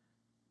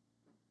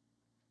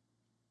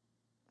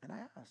 And I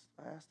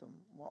asked him,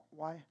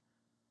 why?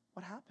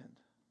 What happened?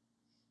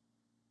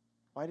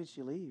 Why did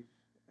she leave?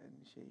 And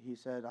he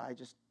said, I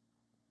just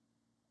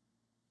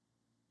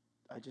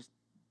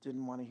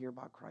didn't want to hear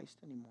about Christ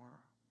anymore.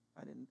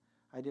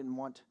 I didn't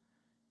want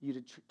you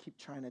to keep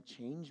trying to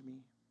change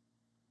me.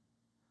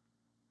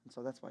 And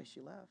so that's why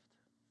she left.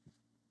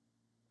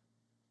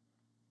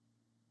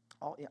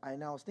 I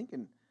was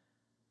thinking,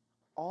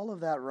 all of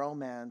that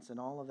romance and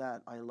all of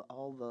that,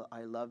 all the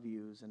I love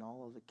yous and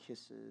all of the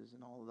kisses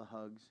and all of the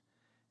hugs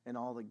and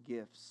all the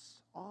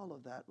gifts, all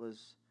of that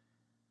was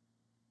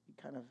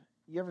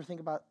you ever think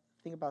about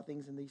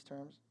things in these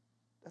terms?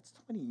 That's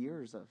 20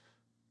 years of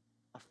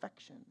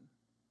affection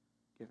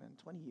given,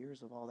 20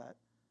 years of all that,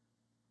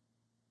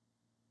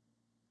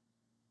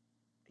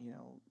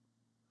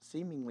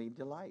 seemingly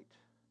delight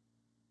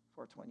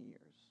for 20 years.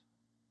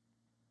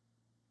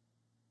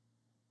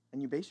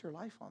 And you base your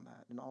life on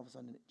that, and all of a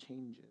sudden it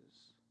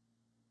changes.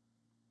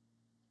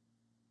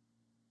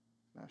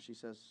 Now she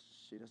says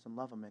she doesn't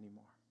love him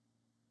anymore.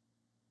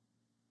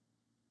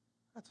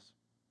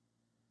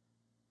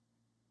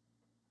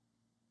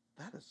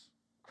 That is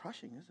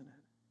crushing, isn't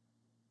it?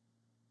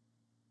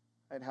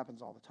 It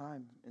happens all the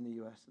time in the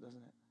U.S.,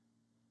 doesn't it?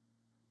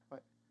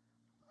 But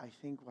I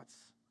think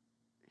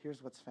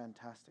here's what's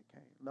fantastic.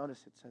 Okay?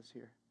 Notice it says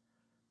here,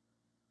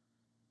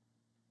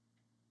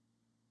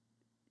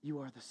 you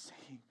are the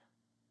same.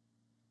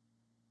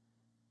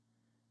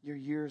 Your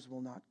years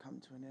will not come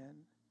to an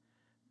end.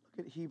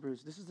 Look at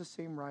Hebrews. This is the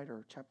same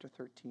writer, chapter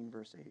 13,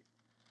 verse 8.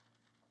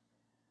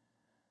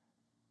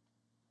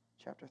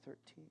 Chapter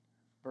 13,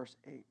 verse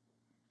 8.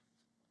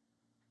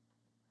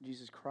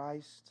 Jesus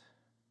Christ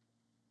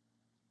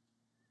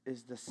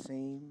is the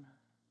same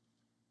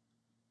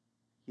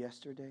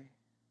yesterday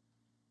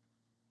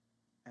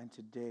and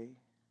today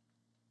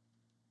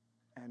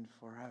and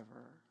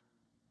forever.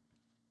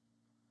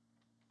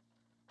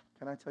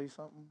 Can I tell you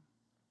something?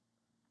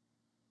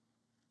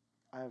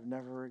 I have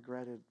never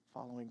regretted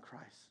following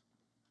Christ.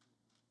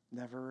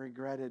 Never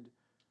regretted.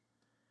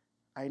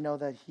 I know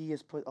that He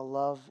has put a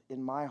love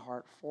in my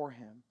heart for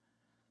Him,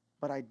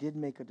 but I did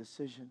make a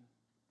decision,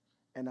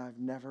 and I've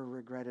never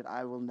regretted.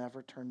 I will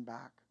never turn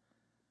back.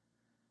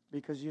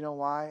 Because you know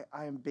why?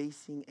 I am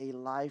basing a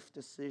life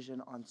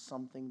decision on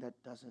something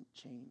that doesn't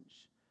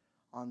change,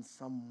 on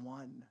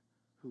someone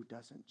who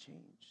doesn't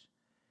change.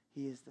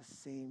 He is the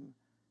same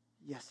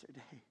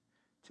yesterday,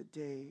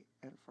 today,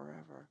 and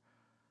forever.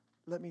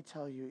 Let me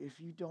tell you, if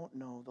you don't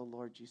know the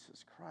Lord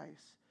Jesus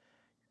Christ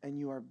and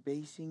you are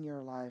basing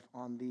your life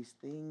on these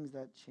things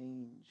that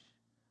change,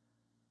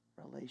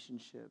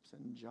 relationships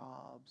and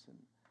jobs and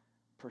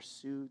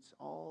pursuits,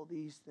 all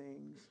these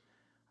things,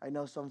 I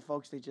know some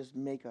folks,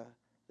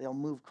 they'll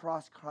move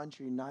cross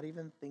country, not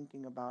even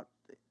thinking about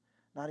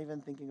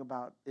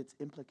its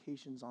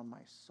implications on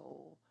my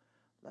soul.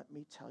 Let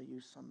me tell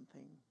you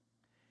something.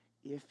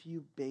 If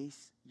you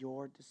base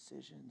your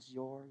decisions,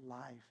 your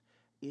life,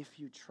 if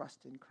you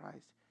trust in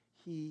Christ,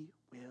 He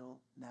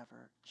will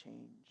never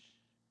change.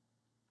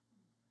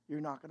 You're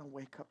not going to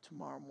wake up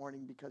tomorrow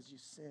morning because you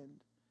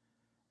sinned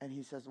and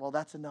He says, well,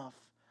 that's enough.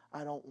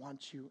 I don't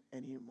want you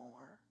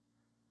anymore.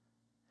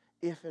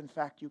 If in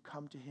fact you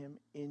come to Him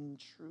in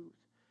truth,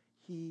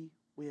 He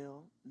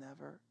will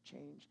never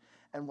change.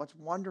 And what's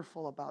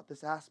wonderful about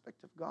this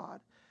aspect of God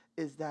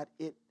is that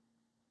it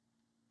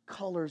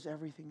colors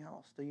everything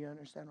else. Do you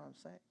understand what I'm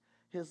saying?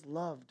 His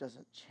love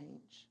doesn't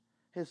change.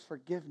 His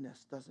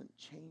forgiveness doesn't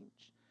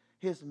change.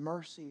 His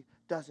mercy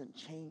doesn't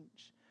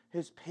change.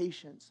 His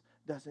patience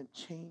doesn't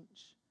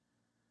change.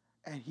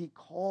 And He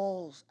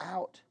calls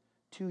out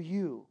to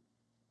you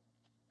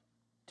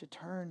to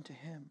turn to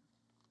Him.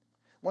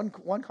 One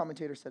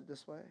commentator said it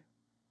this way: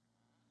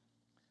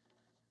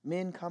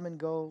 men come and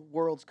go,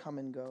 worlds come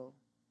and go,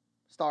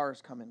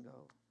 stars come and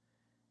go.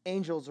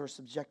 Angels are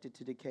subjected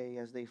to decay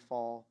as their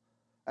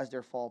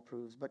fall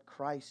proves, but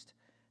Christ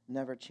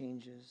never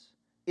changes,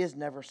 is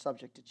never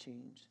subject to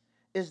change,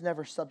 is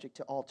never subject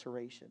to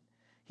alteration.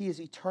 He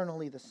is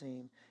eternally the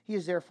same. He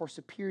is therefore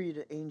superior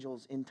to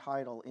angels in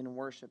title, in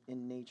worship,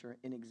 in nature,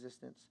 in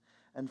existence,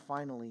 and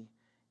finally,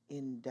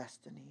 in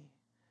destiny.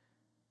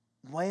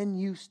 When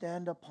you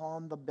stand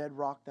upon the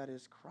bedrock that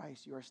is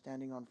Christ, you are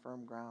standing on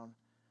firm ground.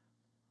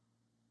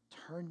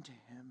 Turn to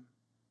Him.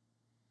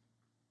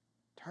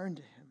 Turn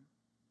to Him.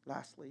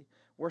 Lastly,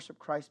 worship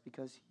Christ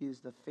because He is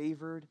the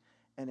favored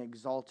and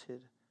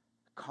exalted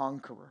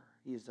conqueror.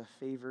 He is the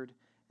favored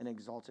and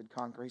exalted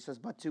conqueror. He says,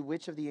 but to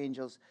which of the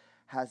angels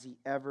has He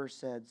ever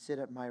said, sit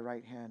at my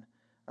right hand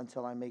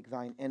until I make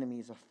thine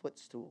enemies a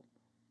footstool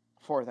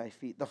for thy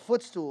feet? The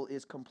footstool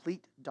is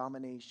complete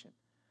domination.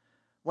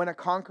 When a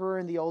conqueror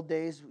in the old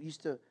days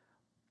used to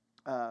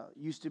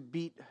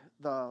beat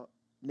the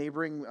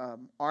neighboring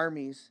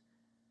armies,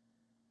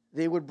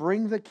 they would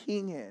bring the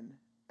king in,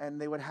 and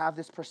they would have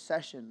this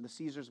procession. The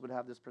Caesars would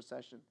have this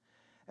procession.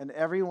 And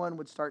everyone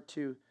would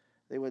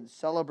they would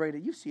celebrate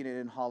it. You've seen it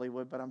in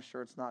Hollywood, but I'm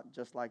sure it's not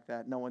just like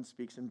that. No one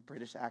speaks in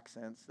British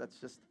accents. That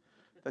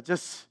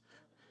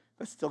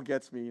still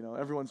gets me,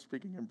 everyone's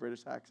speaking in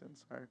British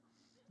accents. Right?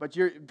 But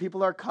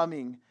people are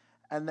coming,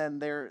 and then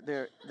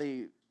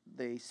they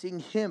sing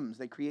hymns.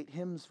 They create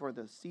hymns for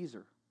the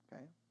Caesar.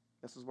 Okay?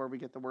 This is where we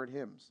get the word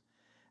hymns.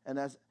 And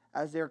as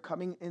they're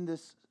coming in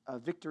this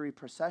victory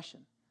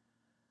procession,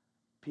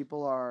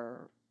 people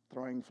are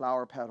throwing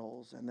flower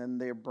petals, and then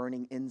they're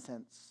burning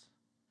incense.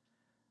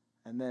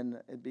 And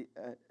then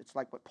it's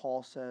like what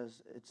Paul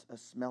says, it's a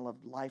smell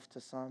of life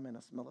to some and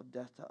a smell of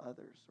death to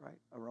others, right?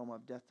 Aroma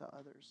of death to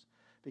others.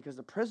 Because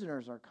the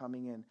prisoners are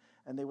coming in,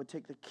 and they would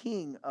take the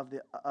king of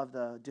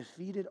the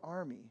defeated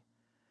army,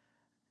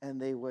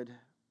 and they would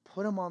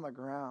put him on the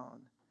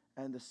ground,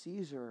 and the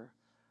Caesar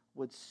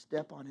would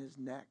step on his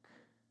neck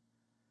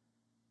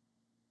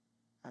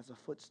as a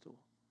footstool,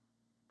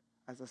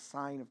 as a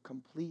sign of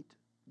complete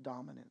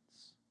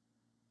dominance.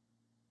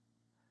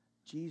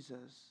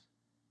 Jesus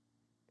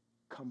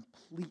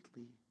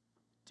completely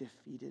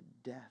defeated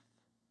death,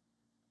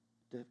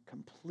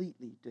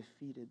 completely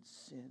defeated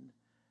sin,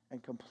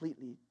 and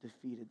completely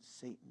defeated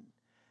Satan.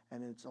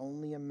 And it's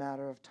only a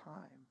matter of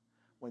time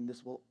when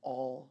this will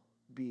all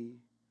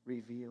be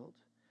revealed.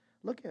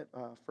 Look at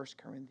 1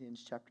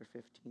 Corinthians chapter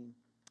 15.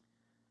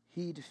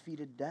 He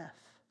defeated death.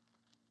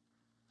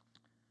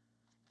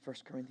 1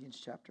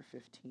 Corinthians chapter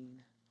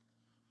 15.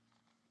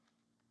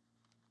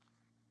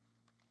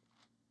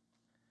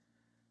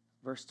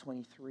 Verse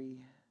 23.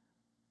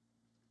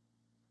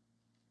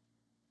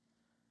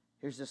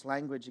 Here's this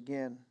language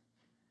again.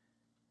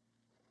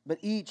 But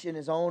each in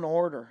his own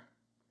order.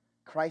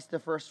 Christ the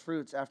first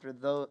fruits, after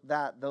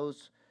that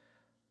those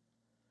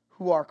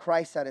who are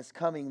Christ at his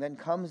coming. Then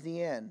comes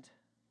the end,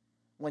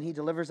 when he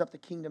delivers up the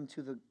kingdom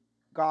to the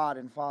God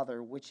and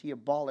Father, which he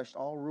abolished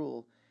all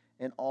rule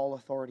and all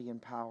authority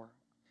and power.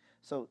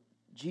 So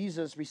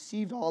Jesus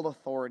received all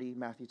authority,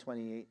 Matthew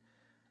 28.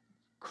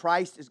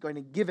 Christ is going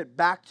to give it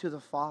back to the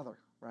Father,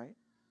 right?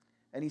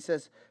 And he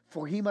says,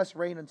 for he must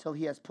reign until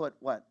he has put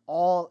what?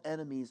 All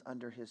enemies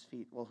under his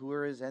feet. Well, who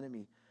are his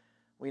enemy?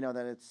 We know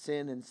that it's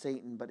sin and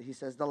Satan, but he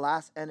says the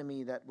last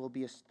enemy that will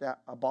be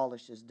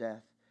abolished is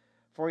death.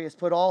 For he has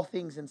put all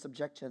things in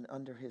subjection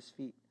under his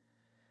feet.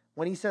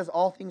 When he says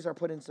all things are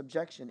put in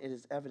subjection, it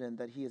is evident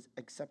that he is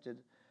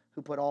accepted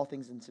who put all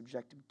things in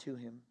subjected to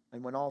him.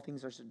 And when all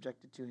things are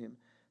subjected to him,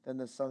 then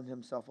the Son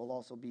himself will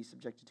also be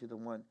subjected to the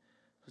one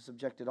who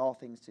subjected all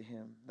things to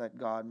him, that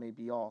God may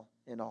be all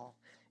in all.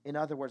 In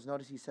other words,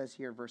 notice he says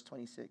here, verse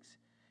 26,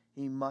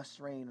 he must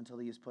reign until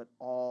he has put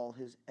all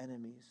his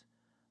enemies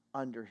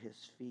under his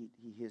feet.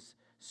 He is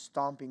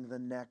stomping the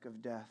neck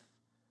of death.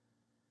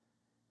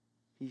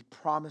 He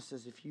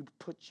promises if you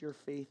put your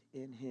faith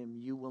in him,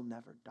 you will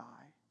never die.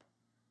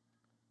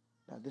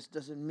 Now, this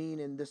doesn't mean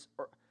in this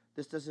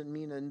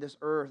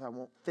earth I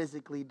won't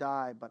physically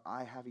die, but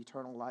I have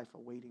eternal life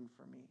awaiting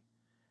for me,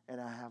 and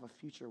I have a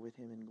future with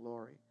him in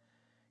glory.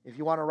 If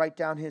you want to write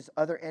down his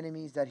other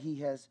enemies that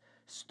he has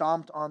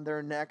stomped on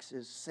their necks,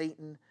 is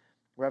Satan,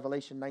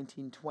 Revelation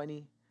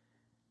 19:20.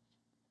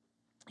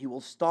 He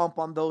will stomp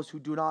on those who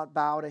do not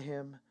bow to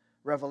him,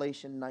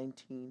 Revelation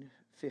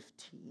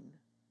 19:15.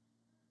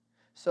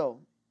 So,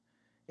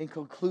 in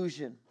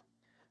conclusion,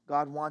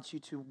 God wants you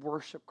to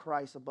worship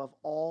Christ above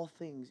all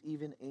things,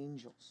 even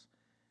angels.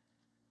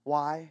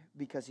 Why?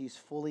 Because he's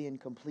fully and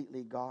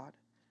completely God.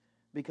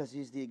 Because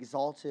he's the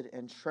exalted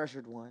and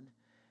treasured one.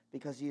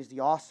 Because he is the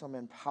awesome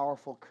and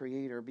powerful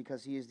creator.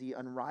 Because he is the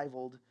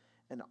unrivaled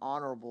and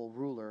honorable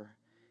ruler.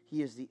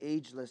 He is the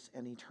ageless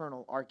and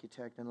eternal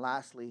architect. And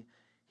lastly,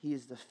 he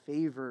is the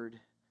favored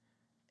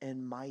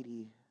and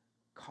mighty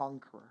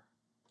conqueror.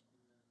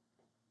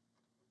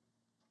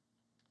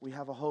 We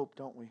have a hope,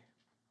 don't we?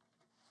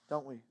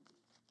 Don't we?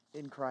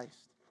 In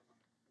Christ.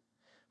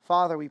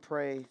 Father, we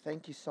pray,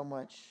 thank you so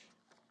much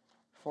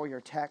for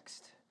your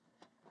text.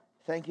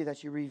 Thank you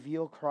that you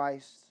reveal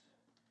Christ.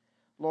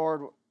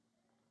 Lord,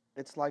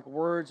 it's like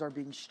words are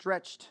being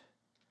stretched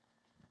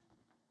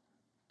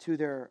to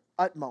their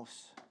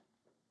utmost.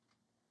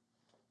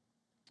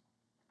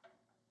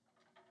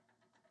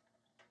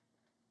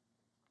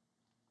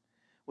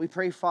 We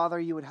pray, Father,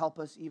 you would help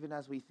us even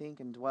as we think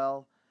and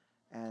dwell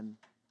and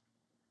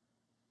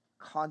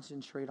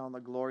concentrate on the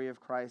glory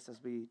of Christ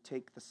as we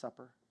take the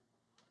supper.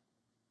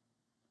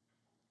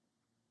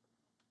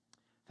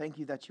 Thank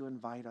you that you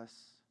invite us.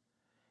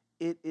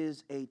 It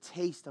is a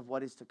taste of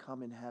what is to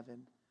come in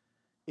heaven.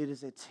 It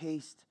is a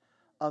taste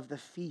of the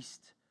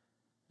feast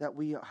that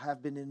we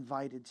have been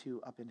invited to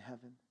up in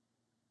heaven.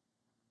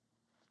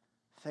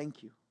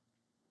 Thank you.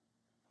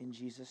 In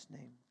Jesus'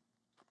 name.